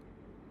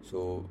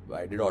 So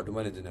I did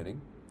automobile engineering.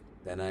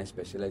 Then I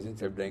specialized in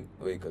self-driving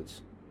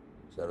vehicles.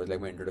 So that was like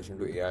my introduction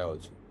to AI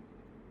also.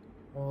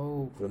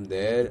 Oh. From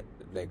there,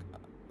 like,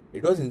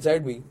 it was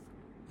inside me.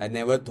 I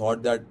never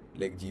thought that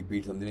like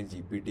something like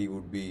GPT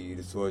would be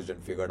researched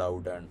and figured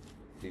out and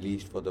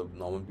released for the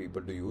normal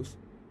people to use.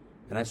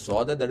 And I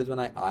saw that is when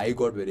I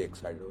got very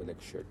excited. I was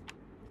like, shit,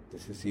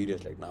 this is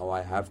serious. Like, now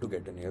I have to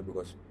get in here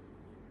because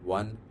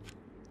one,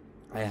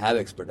 I have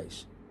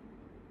expertise.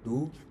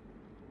 Two,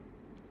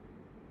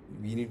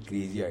 we need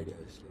crazy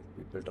ideas, like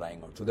people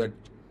trying out, so that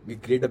we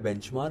create a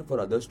benchmark for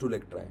others to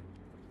like try.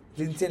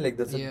 It's insane, like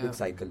that's a Yeah. big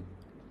cycle.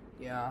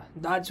 Yeah,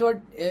 that's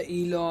what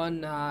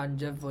Elon and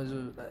Jeff was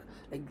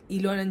like.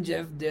 Elon and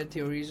Jeff, their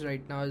theories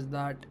right now is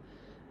that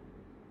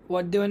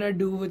what they wanna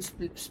do with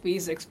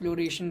space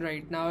exploration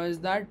right now is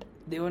that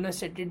they wanna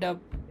set it up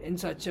in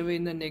such a way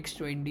in the next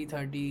 20,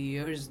 30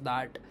 years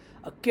that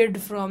a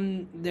kid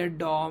from their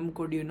dorm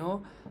could,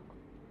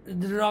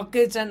 the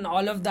rockets and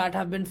all of that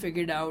have been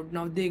figured out.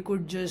 Now they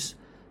could just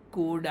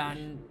code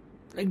and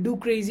like do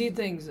crazy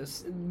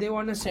things. They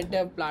want to set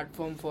a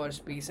platform for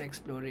space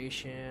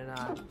exploration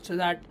so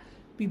that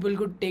people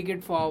could take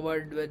it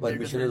forward with their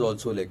Permission is different-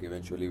 also like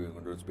eventually we're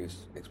going to do space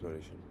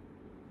exploration.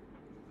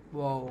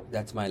 Wow.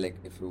 That's my like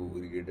if you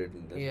read it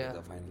in Yeah.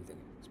 the final thing.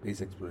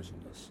 Space exploration,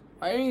 yes.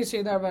 Why didn't you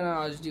say that when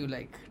I asked you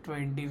like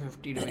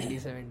 2050,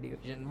 2070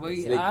 vision?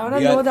 It's like I want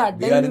to know that.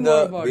 We Tell are me in more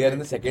the about we are it. in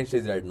the second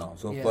stage right now.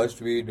 So Yeah.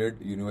 first we did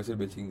universal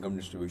basic income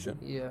distribution.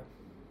 Yeah.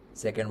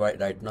 Second,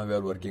 right now we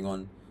are working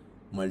on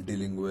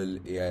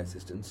multilingual AI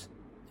assistants.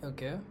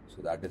 Okay.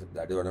 So that is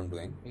what I'm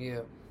doing.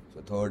 Yeah.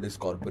 So third is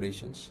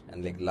corporations,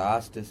 and like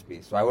last is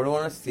space. So I wouldn't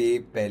want to say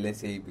pehle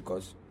say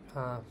because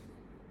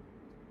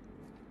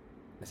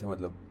ऐसा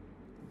मतलब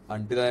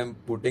until I am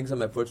putting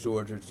some efforts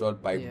towards it, it's all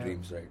pipe Yeah.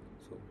 dreams, right?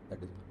 So that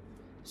is.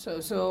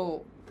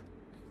 So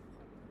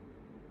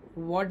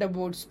what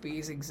about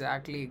space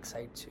exactly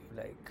excites you?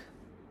 Like,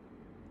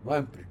 Well,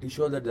 I'm pretty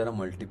sure that there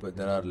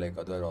are like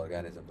other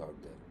organisms out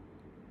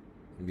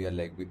there. We are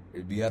like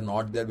we are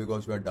not there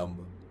because we are dumb.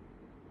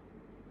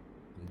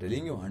 I'm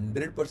telling you,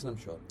 100% I'm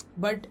sure.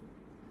 but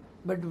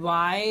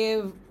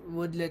why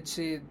would, let's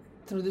say,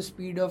 through the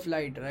speed of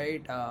light,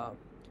 right?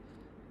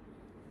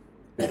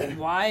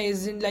 Why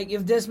isn't, like,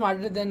 if they're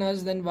smarter than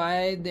us, then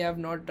why they have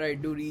not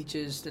tried to reach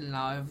us till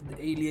now if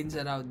the aliens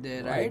are out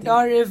there, I right? think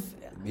Or if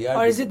we are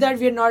or is it that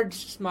we're not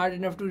smart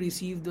enough to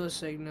receive those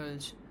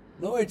signals?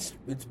 No, it's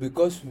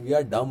because we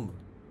are dumb.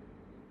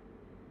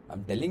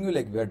 I'm telling you,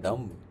 like, we are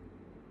dumb.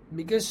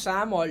 Because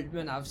Sam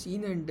Altman, I've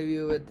seen an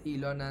interview with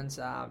Elon and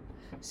Sam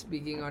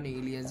speaking on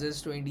aliens. This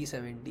is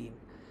 2017,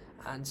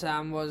 and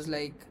Sam was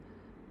like,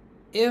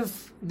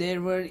 if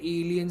there were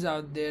aliens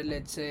out there,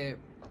 let's say,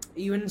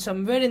 even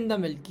somewhere in the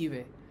Milky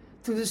Way,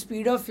 through the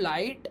speed of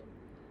light,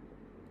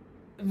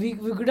 we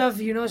could have,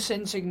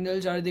 sent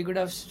signals, or they could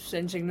have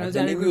sent I'm signals,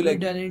 and it telling could you, be like,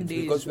 done in it's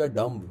days. because we are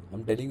dumb.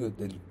 I'm telling you,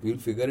 we'll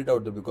figure it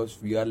out because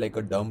we are like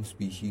a dumb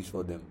species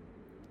for them.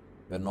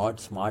 We're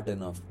not smart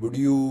enough. Would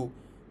you,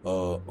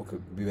 okay,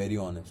 be very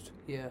honest.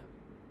 Yeah.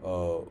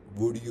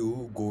 Would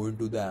you go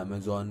into the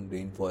Amazon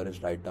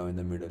rainforest right now in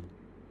the middle?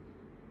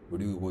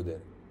 Would you go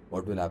there?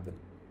 What will happen?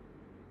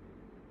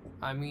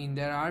 I mean,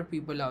 there are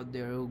people out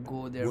there who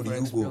go there Would for you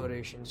go?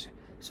 explorations.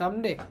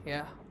 Someday,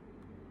 yeah.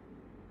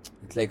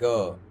 It's like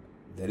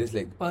there is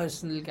like,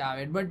 Personal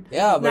caveat, but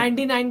yeah, but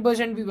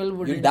 99% people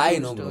wouldn't you'll die,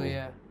 choose no, to, bro.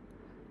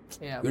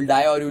 yeah. you'll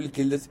die or you will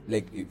kill this.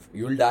 Like, if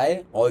you'll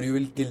die or you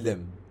will kill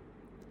them.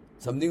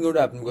 Something going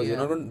to happen because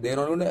Yeah. they're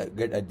not going to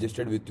get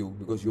adjusted with you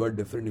because you are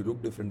different. You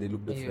look different. They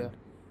look different. Yeah.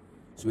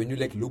 So when you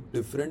like look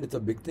different, it's a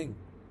big thing.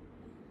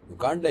 You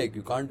can't.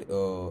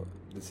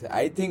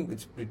 I think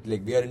it's pretty,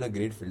 like we are in a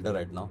great filter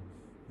right now.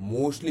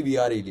 Mostly we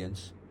are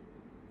aliens.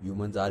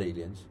 Humans are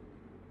aliens.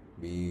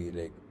 We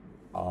like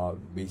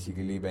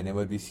basically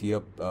whenever we see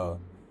a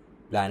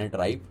planet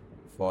ripe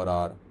for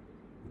our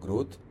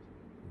growth,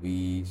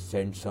 we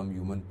send some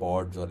human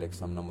pods or like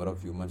some number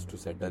of humans to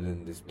settle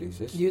in these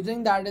places. Do you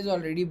think that has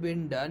already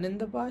been done in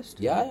the past?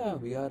 Yeah,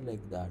 we are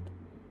like that.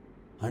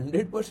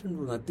 100%.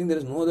 Nothing. There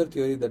is no other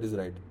theory that is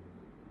right.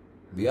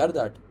 We are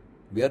that.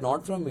 We are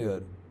not from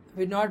here.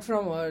 We're not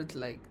from Earth,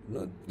 like.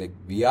 No, like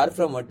we are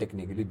from Earth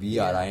technically. We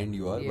are, Yeah. I and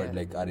you are, Yeah. but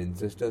like our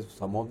ancestors,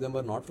 some of them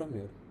are not from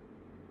here.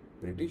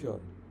 Pretty sure.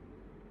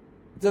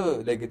 It's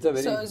a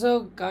very.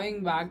 So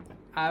coming back,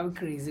 I have a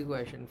crazy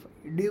question for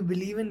you. Do you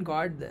believe in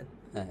God then?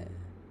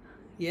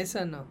 Yes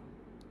or no?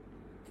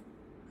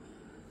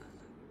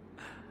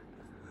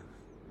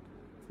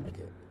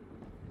 Okay.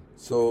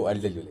 So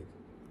I'll tell you, like,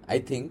 I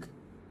think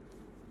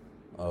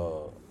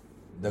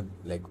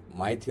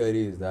my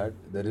theory is that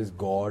there is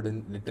God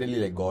in, literally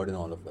like God in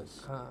all of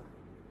us.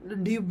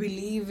 Do you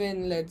believe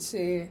in, let's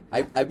say...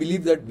 I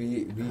believe that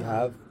we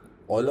have,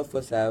 all of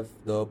us have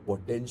the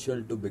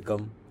potential to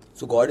become,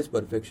 so God is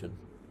perfection.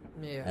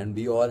 Yeah. And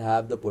we all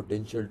have the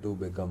potential to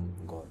become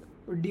God.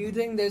 Do you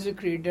think there's a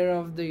creator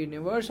of the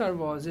universe, or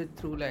was it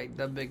through like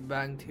the Big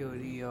Bang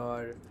Theory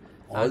or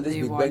All this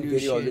the Big Bang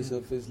Theory, all evolution? this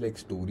stuff is like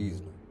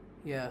stories, no?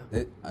 Yeah.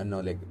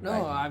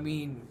 No, I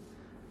mean,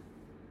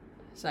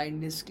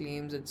 scientists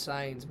claims it's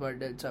science,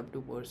 but it's up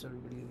to personal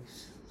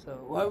beliefs. So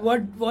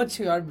what's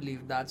your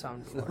belief? That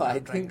sounds No, what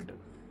I'm trying to do.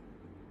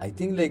 I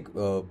think like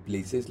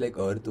places like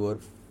Earth were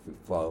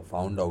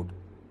found out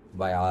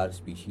by our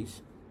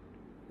species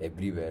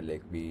everywhere.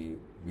 Like we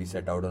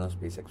set out on a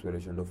space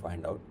exploration to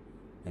find out,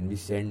 and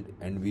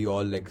we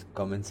all like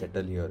come and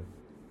settle here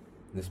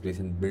in this place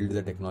and build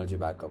the technology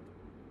back up.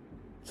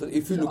 So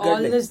if you look all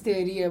at like, this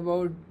theory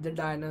about the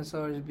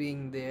dinosaurs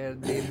being there,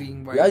 they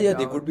being wiped yeah, out,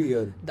 they could be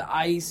here. the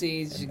ice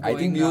age And going I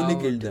think we only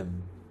out. killed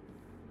them.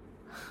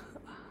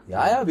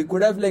 Yeah, we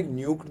could have like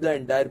nuked the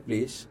entire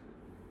place.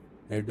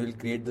 It will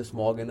create the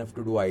smog enough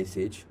to do ice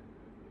age,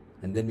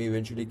 and then we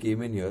eventually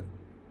came in here.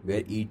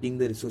 We're eating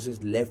the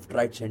resources left,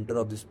 right, center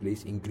of this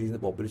place, increasing the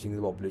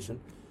population,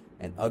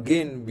 and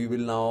again we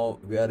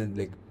are in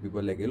like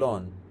people like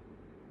Elon,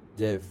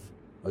 Jeff,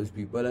 all these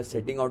people are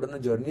setting out on a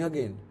journey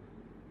again.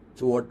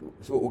 So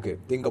okay,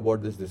 think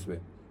about this way.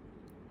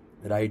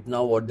 Right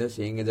now what they're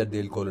saying is that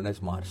they'll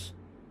colonize Mars.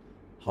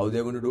 How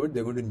they're going to do it?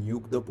 They're going to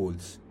nuke the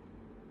poles.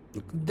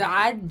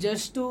 That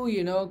just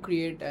to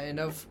create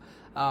enough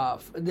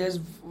there's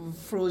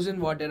frozen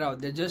water out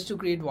there just to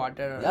create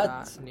water.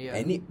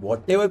 Any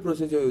whatever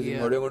process you're using,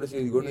 Yeah. what you're going to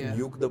say, you're going Yeah.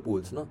 to nuke the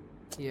poles, no?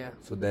 Yeah.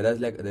 So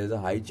there's a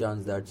high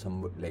chance that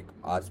some like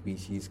our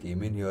species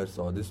came in here,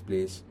 saw this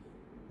place,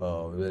 we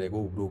were like,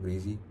 oh bro,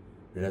 crazy.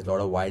 It has a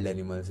lot of wild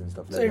animals and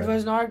stuff So like it that.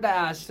 was not an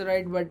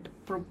asteroid, but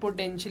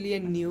potentially a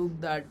nuke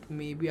that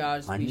maybe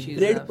our species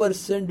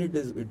 100%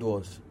 it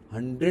was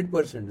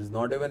 100%. It's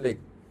not even like,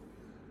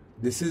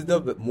 this is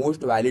the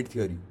most valid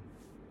theory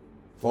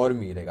for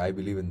me. Like I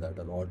believe in that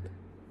a lot.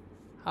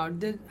 How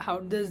did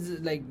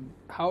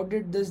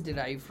this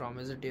derive from?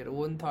 Is it your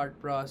own thought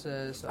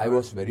process? I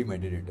was very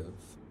meditative.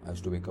 I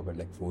used to wake up at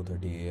like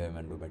 4:30 a.m.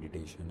 and do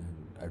meditation,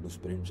 and I do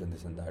sprints and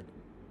this and that.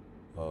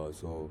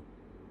 So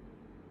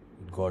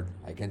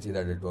I can say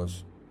that it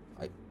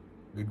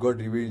got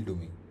revealed to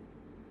me.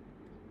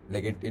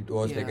 Like it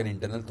was like Yeah. an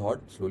internal thought,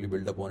 slowly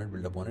build upon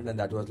it, and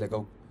that was like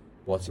a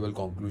possible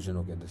conclusion.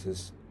 Okay, this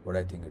is what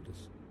I think it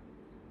is.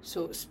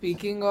 So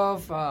speaking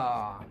of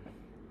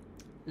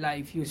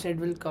life, you said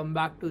we'll come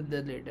back to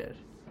that later.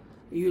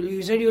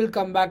 You said you'll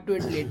come back to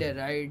it later,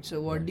 right?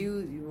 So what do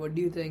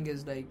you think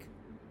is like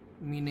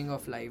meaning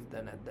of life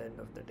then at the end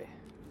of the day?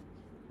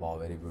 Wow,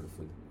 very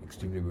beautiful,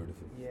 extremely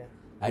beautiful. Yeah.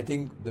 I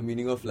think the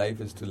meaning of life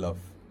is to love.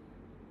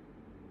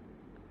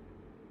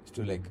 Is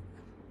to like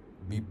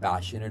be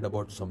passionate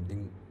about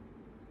something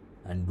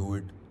and do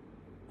it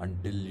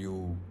until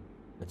you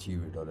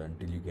achieve it or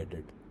until you get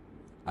it.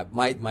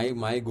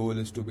 My goal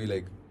is to be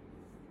like,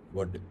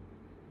 what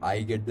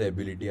I get the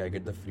ability, I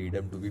get the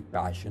freedom to be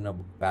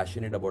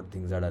passionate about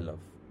things that I love,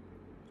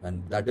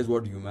 and that is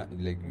what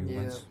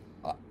humans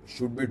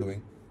should be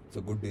doing. It's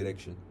a good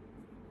direction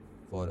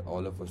for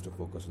all of us to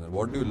focus on.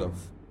 What do you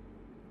love?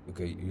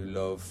 Okay, you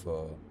love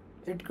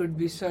It could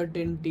be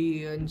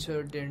certainty,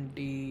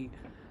 uncertainty.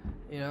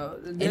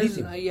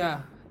 Anything.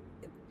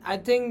 I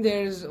think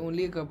there's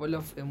only a couple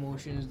of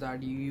emotions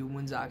that you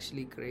humans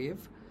actually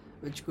crave,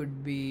 which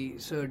could be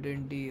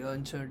certainty,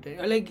 uncertainty.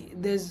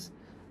 Like there's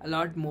a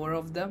lot more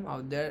of them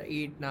out there,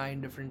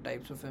 8-9 different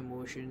types of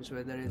emotions,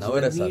 whether it's the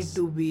Navarasas. need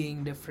to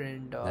being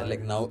different or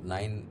like now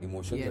 9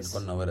 emotions. Yes. It's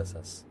called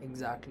Navarasas.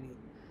 exactly.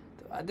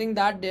 So I think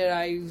that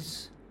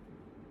derives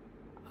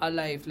our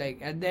life.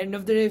 Like at the end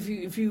of the day,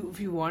 if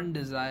you want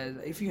desires,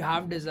 if you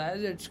have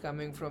desires, it's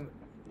coming from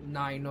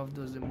 9 of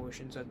those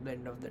emotions at the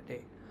end of the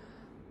day.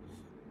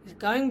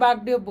 Coming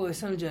back to your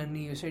personal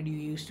journey, you said you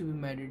used to be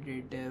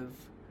meditative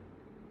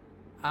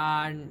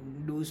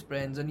and do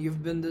sprints, and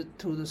you've been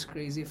through this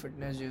crazy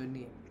fitness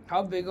journey.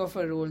 How big of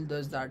a role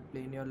does that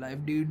play in your life?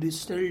 Do you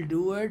still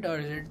do it, or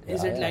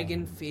is it like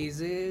in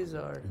phases,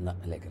 or?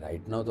 Like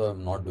right now, though,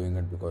 I'm not doing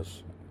it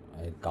because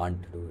I can't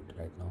do it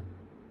right now.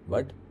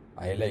 But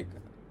I like,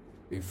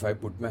 if I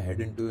put my head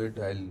into it,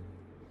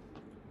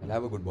 I'll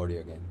have a good body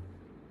again.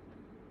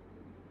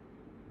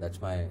 That's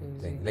my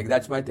thing. Like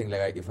that's my thing.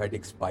 Like if I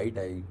take spite,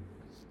 I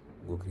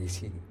go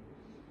crazy.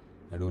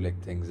 I do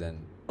like things and.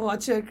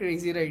 What's your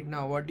crazy right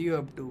now? What are you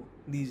up to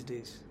these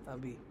days,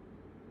 Abhi?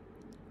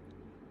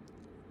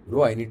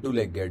 Bro, I need to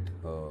like get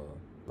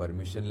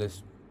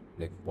permissionless,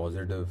 like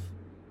positive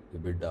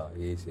EBITDA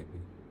ASAP.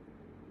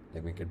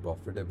 Like make it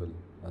profitable.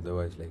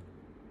 Otherwise, like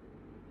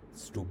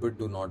stupid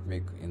to not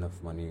make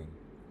enough money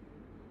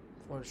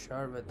For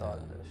sure with all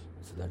this.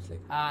 So that's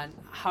like And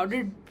how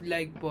did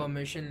like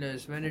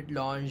Permissionless when it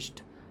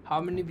launched?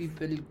 How many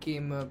people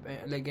came up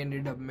like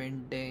ended up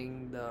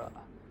minting the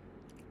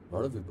a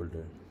lot of people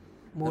did.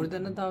 more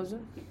than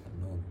 1,000?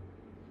 No,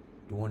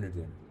 200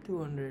 then.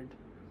 200.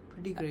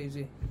 Pretty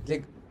crazy.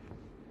 Like,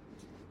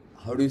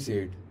 how do you say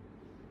it?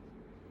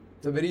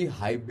 It's a very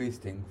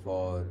hype-based thing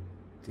for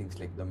things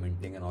like the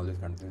minting and all this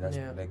kind of thing. That's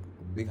Yeah. like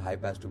big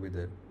hype has to be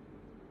there.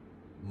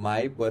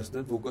 My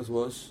personal focus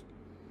was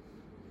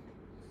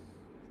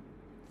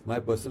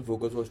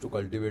to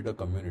cultivate a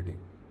community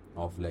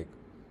of like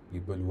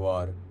people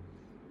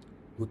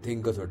who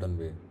think a certain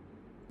way,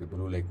 people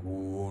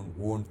who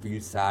won't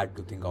feel sad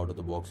to think out of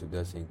the box if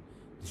they're saying.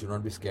 They should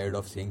not be scared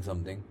of saying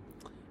something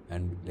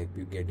and like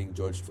be getting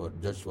judged for it.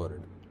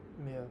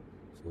 Yeah.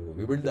 So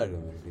we built that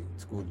community.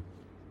 It's cool.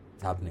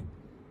 It's happening.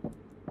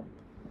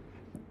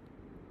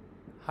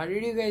 How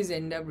did you guys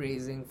end up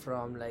raising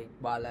from like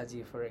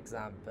Balaji, for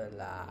example,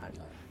 and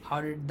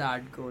how did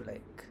that go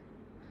like?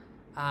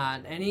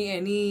 And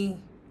any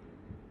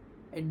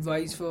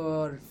advice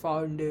for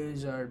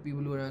founders or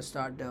people who want to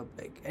start up?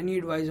 Like any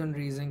advice on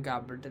raising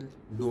capital?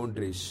 Don't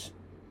raise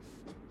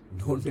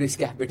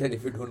capital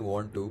if you don't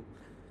want to.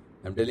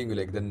 I'm telling you,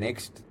 like the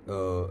next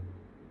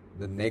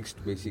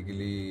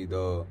basically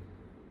the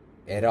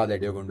era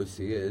that you're going to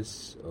see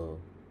is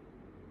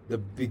the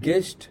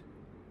biggest.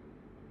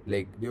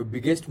 Like your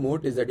biggest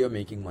moat is that you're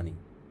making money.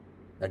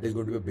 That is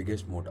going to be your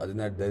biggest moat. Other than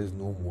that, there is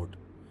no moat,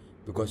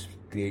 because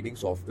creating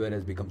software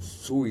has become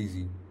so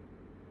easy,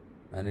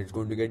 and it's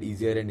going to get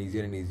easier and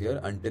easier and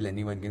easier until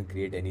anyone can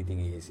create anything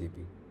ASAP.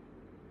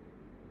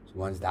 So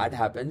once that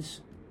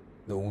happens,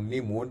 the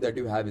only moat that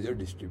you have is your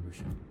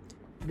distribution.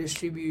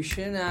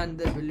 Distribution and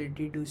the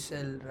ability to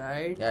sell,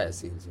 right? Yeah,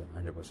 sales,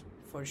 100%.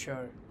 For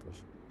sure.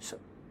 So,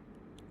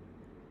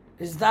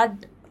 is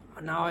that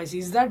now I see?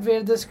 Is that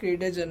where this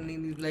creator journey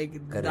like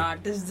Correct.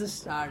 that is the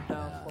start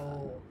of?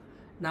 Oh,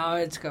 now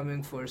it's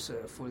coming for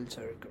full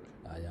circle.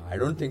 Yeah, I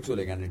don't think so.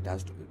 Like, and it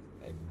has to.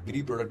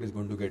 Every product is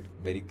going to get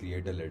very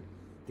creator led.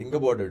 Think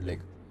about it. Like,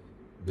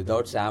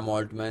 without Sam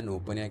Altman,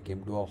 OpenAI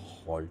came to a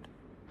halt.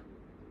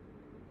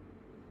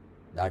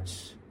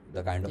 That's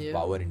the kind of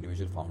power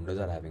individual founders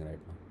are having right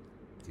now.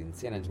 It's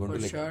insane, and it's going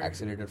to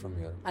accelerate it from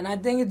here. And I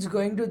think it's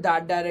going to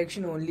that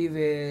direction only,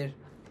 where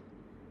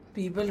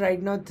people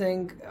right now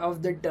think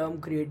of the term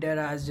creator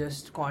as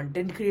just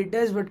content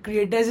creators, but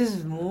creators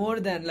is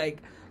more than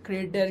like.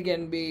 Creator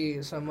can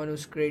be someone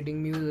who's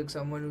creating music,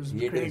 someone who's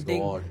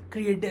creating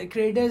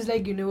creators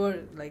like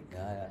universe, like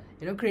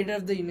creator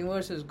of the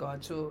universe is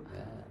God. So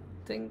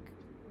I think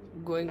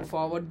going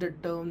forward, the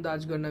term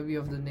that's gonna be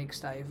of the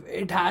next type.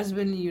 It has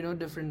been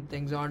different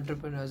things,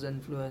 entrepreneurs,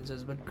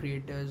 influencers, but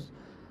creators,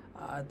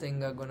 I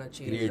think are gonna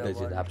change.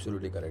 Creators is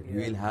absolutely correct. You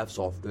will have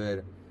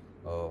software,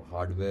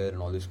 hardware,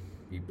 and all these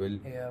people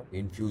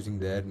infusing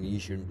their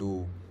niche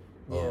into.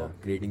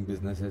 Creating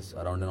businesses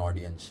around an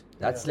audience.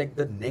 That's like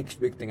the next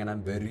big thing, and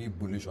I'm very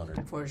bullish on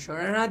it. For sure.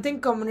 And I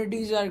think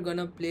communities are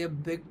gonna play a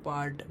big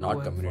part.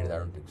 Not communities, forward. I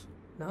don't think so.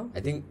 No?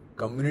 I think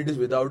communities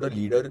without a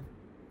leader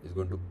is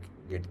going to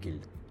get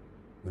killed.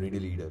 You need a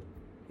leader.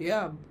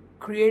 Yeah,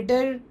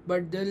 creator,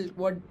 but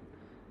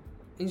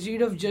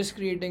instead of just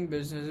creating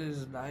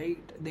businesses, right?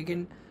 They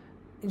can,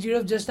 instead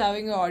of just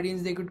having an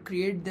audience, they could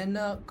create then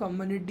a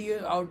community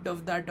out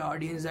of that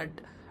audience that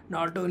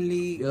not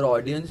only... Your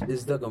audience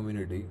is the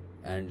community.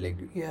 And like,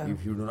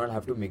 if you do not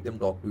have to make them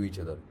talk to each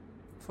other,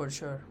 for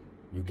sure,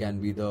 you can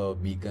be the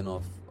beacon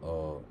of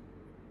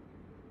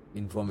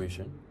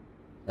information.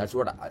 That's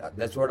what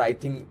I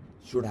think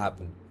should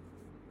happen.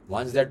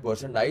 Once that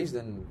person dies,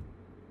 then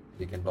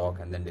they can talk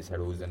and then decide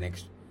who's the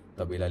next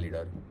Tabela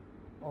leader.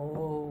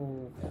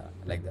 Oh, yeah,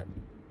 like that.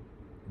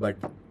 But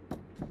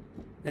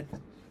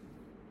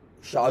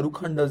Shah Rukh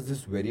Khan does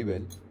this very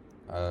well.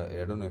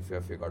 I don't know if you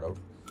have figured out.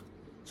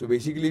 So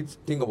basically,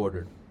 think about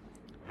it.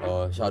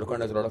 Shah Rukh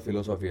Khan has a lot of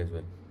philosophy as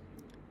well.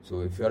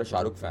 So if you are a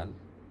Shah Rukh fan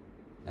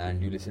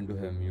and you listen to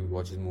him, you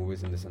watch his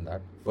movies and this and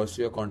that, first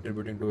you are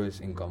contributing to his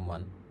income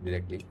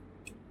directly.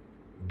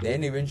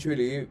 Then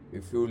eventually,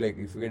 if you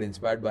get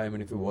inspired by him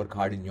and if you work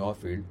hard in your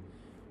field,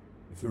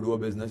 if you do a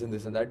business and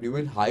this and that, you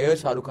will hire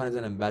Shah Rukh Khan as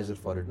an ambassador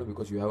for it, no?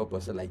 Because you have a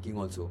personal liking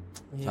also.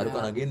 Shah Rukh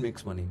Khan again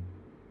makes money.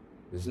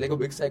 It's like a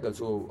big cycle.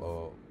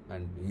 So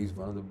and he's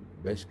one of the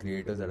best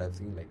creators that I've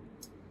seen. Like,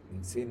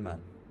 insane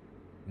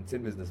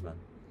businessman.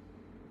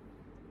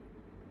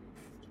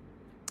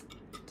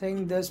 I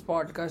think this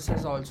podcast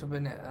has also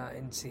been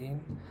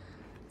insane.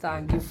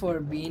 Thank you for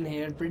being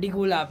here. Pretty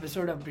cool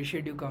episode.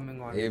 Appreciate you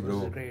coming on. Hey bro.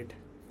 It was great.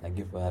 Thank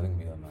you for having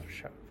me on, man.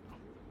 Sure.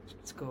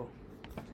 Let's go.